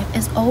chapter in life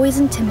is always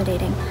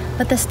intimidating,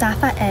 but the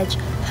staff at Edge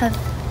have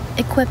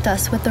equipped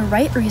us with the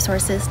right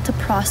resources to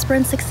prosper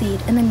and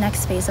succeed in the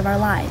next phase of our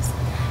lives.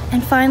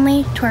 And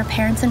finally, to our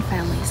parents and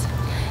families,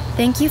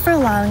 thank you for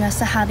allowing us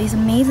to have these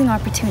amazing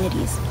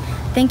opportunities.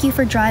 Thank you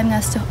for driving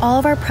us to all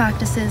of our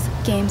practices,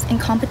 games, and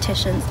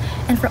competitions,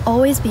 and for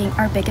always being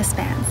our biggest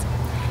fans.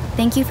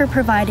 Thank you for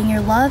providing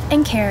your love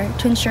and care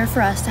to ensure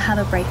for us to have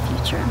a bright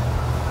future.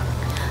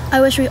 I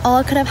wish we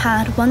all could have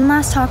had one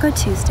last Taco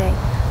Tuesday,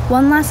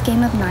 one last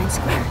game of 9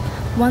 Square,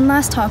 one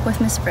last talk with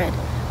Miss Brid,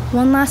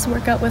 one last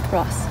workout with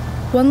Ross,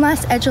 one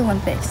last Edge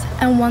Olympics,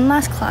 and one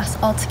last class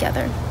all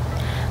together.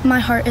 My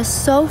heart is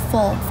so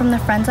full from the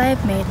friends I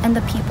have made and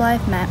the people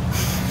I've met,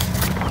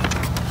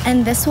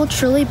 and this will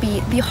truly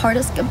be the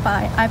hardest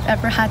goodbye I've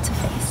ever had to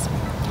face.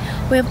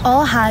 We have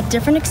all had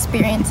different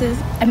experiences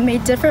and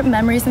made different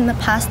memories in the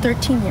past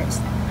 13 years,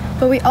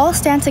 but we all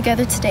stand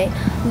together today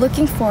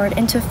looking forward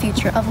into a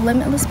future of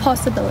limitless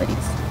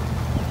possibilities.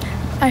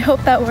 I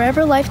hope that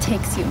wherever life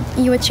takes you,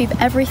 you achieve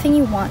everything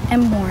you want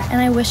and more,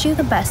 and I wish you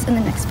the best in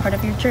the next part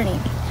of your journey.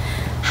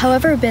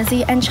 However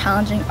busy and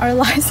challenging our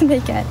lives may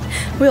get,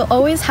 we'll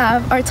always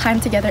have our time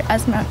together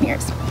as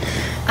Mountaineers.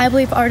 I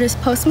believe artist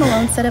Post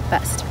Malone said it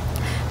best,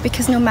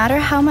 because no matter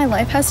how my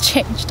life has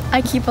changed,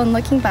 I keep on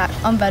looking back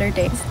on better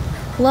days.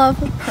 Love,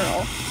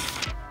 Pearl.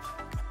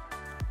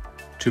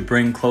 To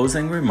bring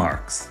closing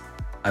remarks,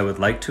 I would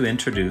like to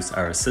introduce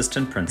our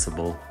Assistant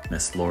Principal,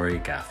 Miss Lori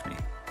Gaffney.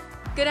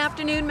 Good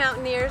afternoon,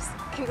 Mountaineers.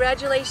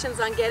 Congratulations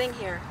on getting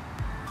here.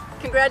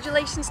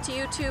 Congratulations to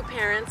you too,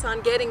 parents,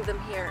 on getting them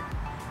here.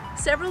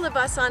 Several of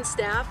us on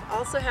staff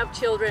also have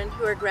children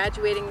who are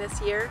graduating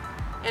this year,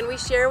 and we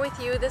share with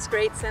you this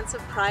great sense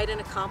of pride and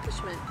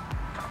accomplishment.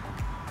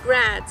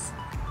 Grads,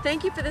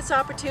 thank you for this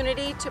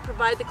opportunity to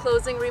provide the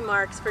closing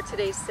remarks for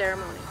today's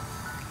ceremony.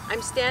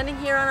 I'm standing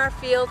here on our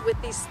field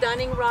with these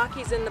stunning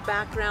Rockies in the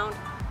background,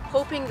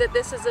 hoping that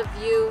this is a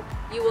view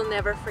you will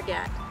never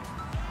forget.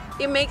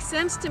 It makes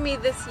sense to me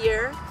this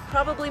year,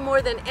 probably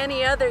more than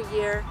any other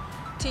year,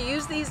 to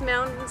use these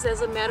mountains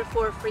as a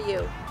metaphor for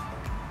you.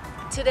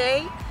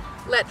 Today,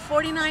 let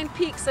 49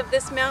 peaks of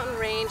this mountain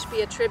range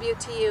be a tribute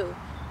to you,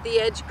 the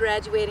Edge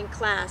graduating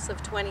class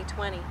of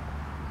 2020.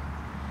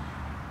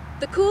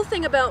 The cool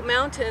thing about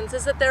mountains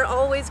is that they're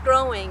always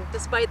growing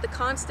despite the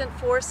constant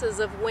forces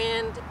of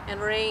wind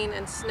and rain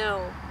and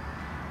snow.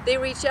 They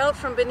reach out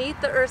from beneath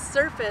the Earth's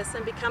surface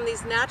and become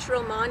these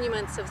natural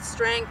monuments of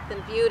strength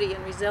and beauty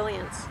and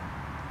resilience.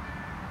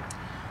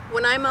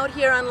 When I'm out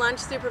here on lunch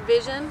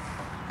supervision,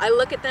 I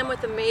look at them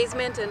with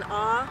amazement and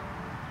awe,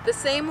 the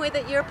same way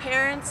that your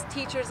parents,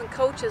 teachers, and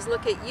coaches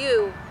look at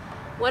you,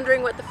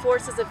 wondering what the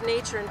forces of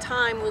nature and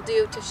time will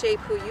do to shape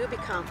who you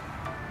become.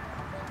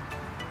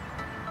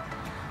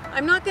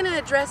 I'm not going to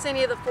address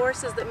any of the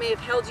forces that may have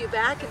held you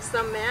back in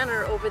some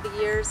manner over the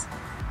years.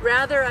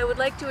 Rather, I would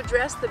like to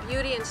address the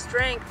beauty and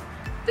strength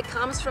that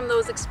comes from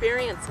those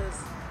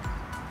experiences.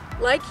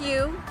 Like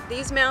you,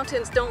 these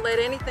mountains don't let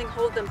anything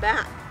hold them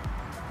back.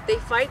 They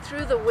fight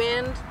through the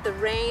wind, the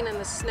rain, and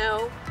the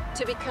snow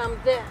to become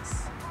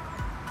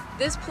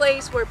this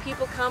place where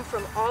people come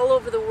from all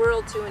over the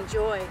world to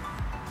enjoy.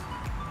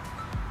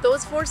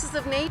 Those forces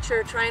of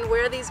nature try and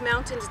wear these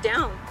mountains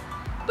down,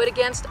 but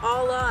against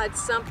all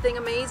odds, something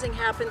amazing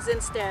happens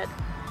instead.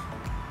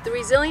 The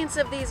resilience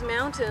of these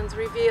mountains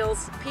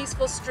reveals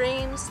peaceful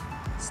streams,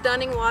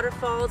 stunning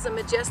waterfalls, and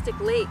majestic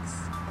lakes.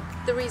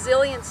 The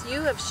resilience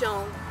you have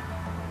shown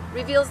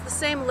reveals the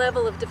same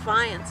level of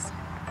defiance.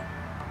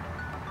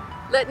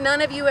 Let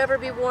none of you ever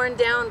be worn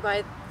down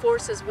by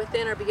forces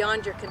within or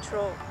beyond your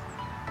control.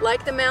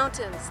 Like the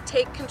mountains,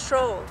 take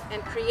control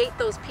and create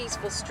those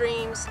peaceful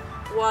streams,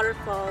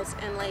 waterfalls,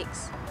 and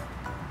lakes.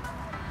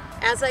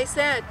 As I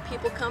said,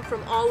 people come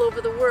from all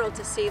over the world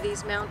to see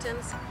these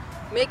mountains.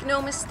 Make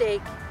no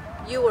mistake,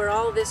 you are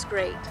all this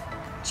great.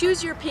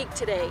 Choose your peak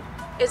today,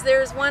 as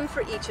there is one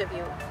for each of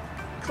you.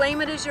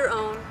 Claim it as your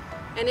own,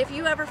 and if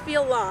you ever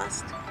feel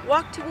lost,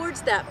 walk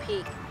towards that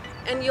peak,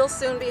 and you'll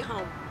soon be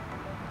home.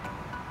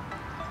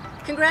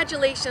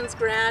 Congratulations,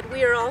 Grad.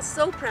 We are all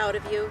so proud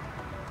of you.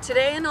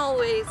 Today and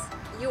always,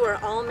 you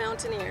are all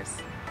mountaineers.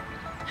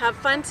 Have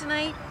fun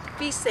tonight,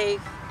 be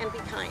safe, and be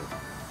kind.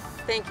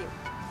 Thank you.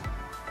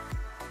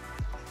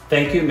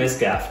 Thank you, Ms.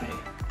 Gaffney.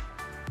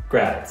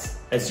 Grads,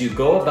 as you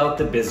go about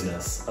the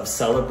business of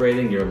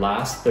celebrating your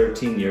last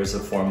 13 years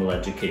of formal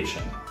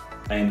education,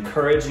 I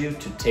encourage you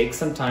to take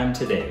some time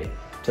today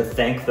to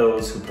thank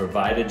those who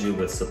provided you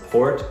with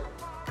support,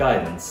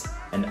 guidance,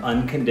 and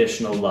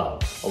unconditional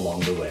love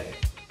along the way,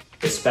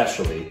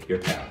 especially your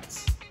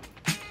parents.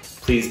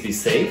 Please be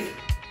safe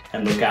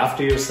and look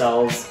after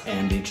yourselves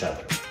and each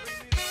other.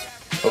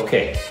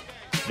 Okay,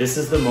 this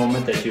is the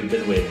moment that you've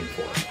been waiting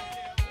for.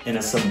 In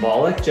a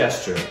symbolic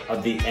gesture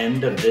of the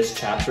end of this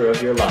chapter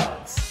of your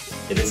lives,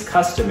 it is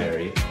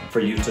customary for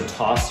you to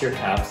toss your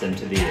caps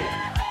into the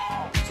air.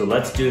 So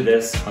let's do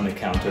this on the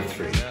count of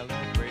 3.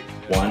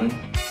 1,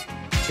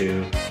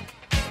 2,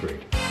 3.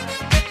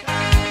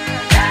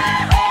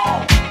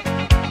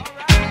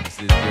 This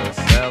is your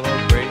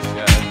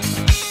celebration.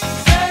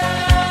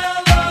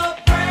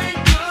 Celebrate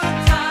good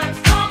times,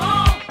 come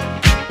on.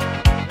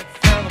 Let's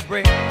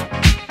celebrate.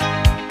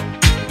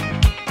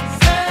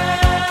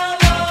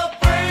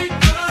 Celebrate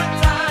good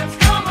times,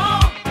 come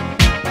on.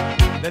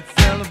 Let's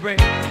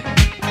celebrate.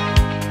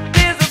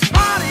 There's a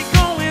party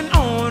going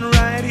on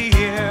right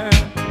here.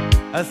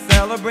 A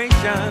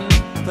celebration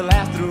to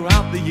last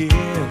throughout the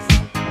years.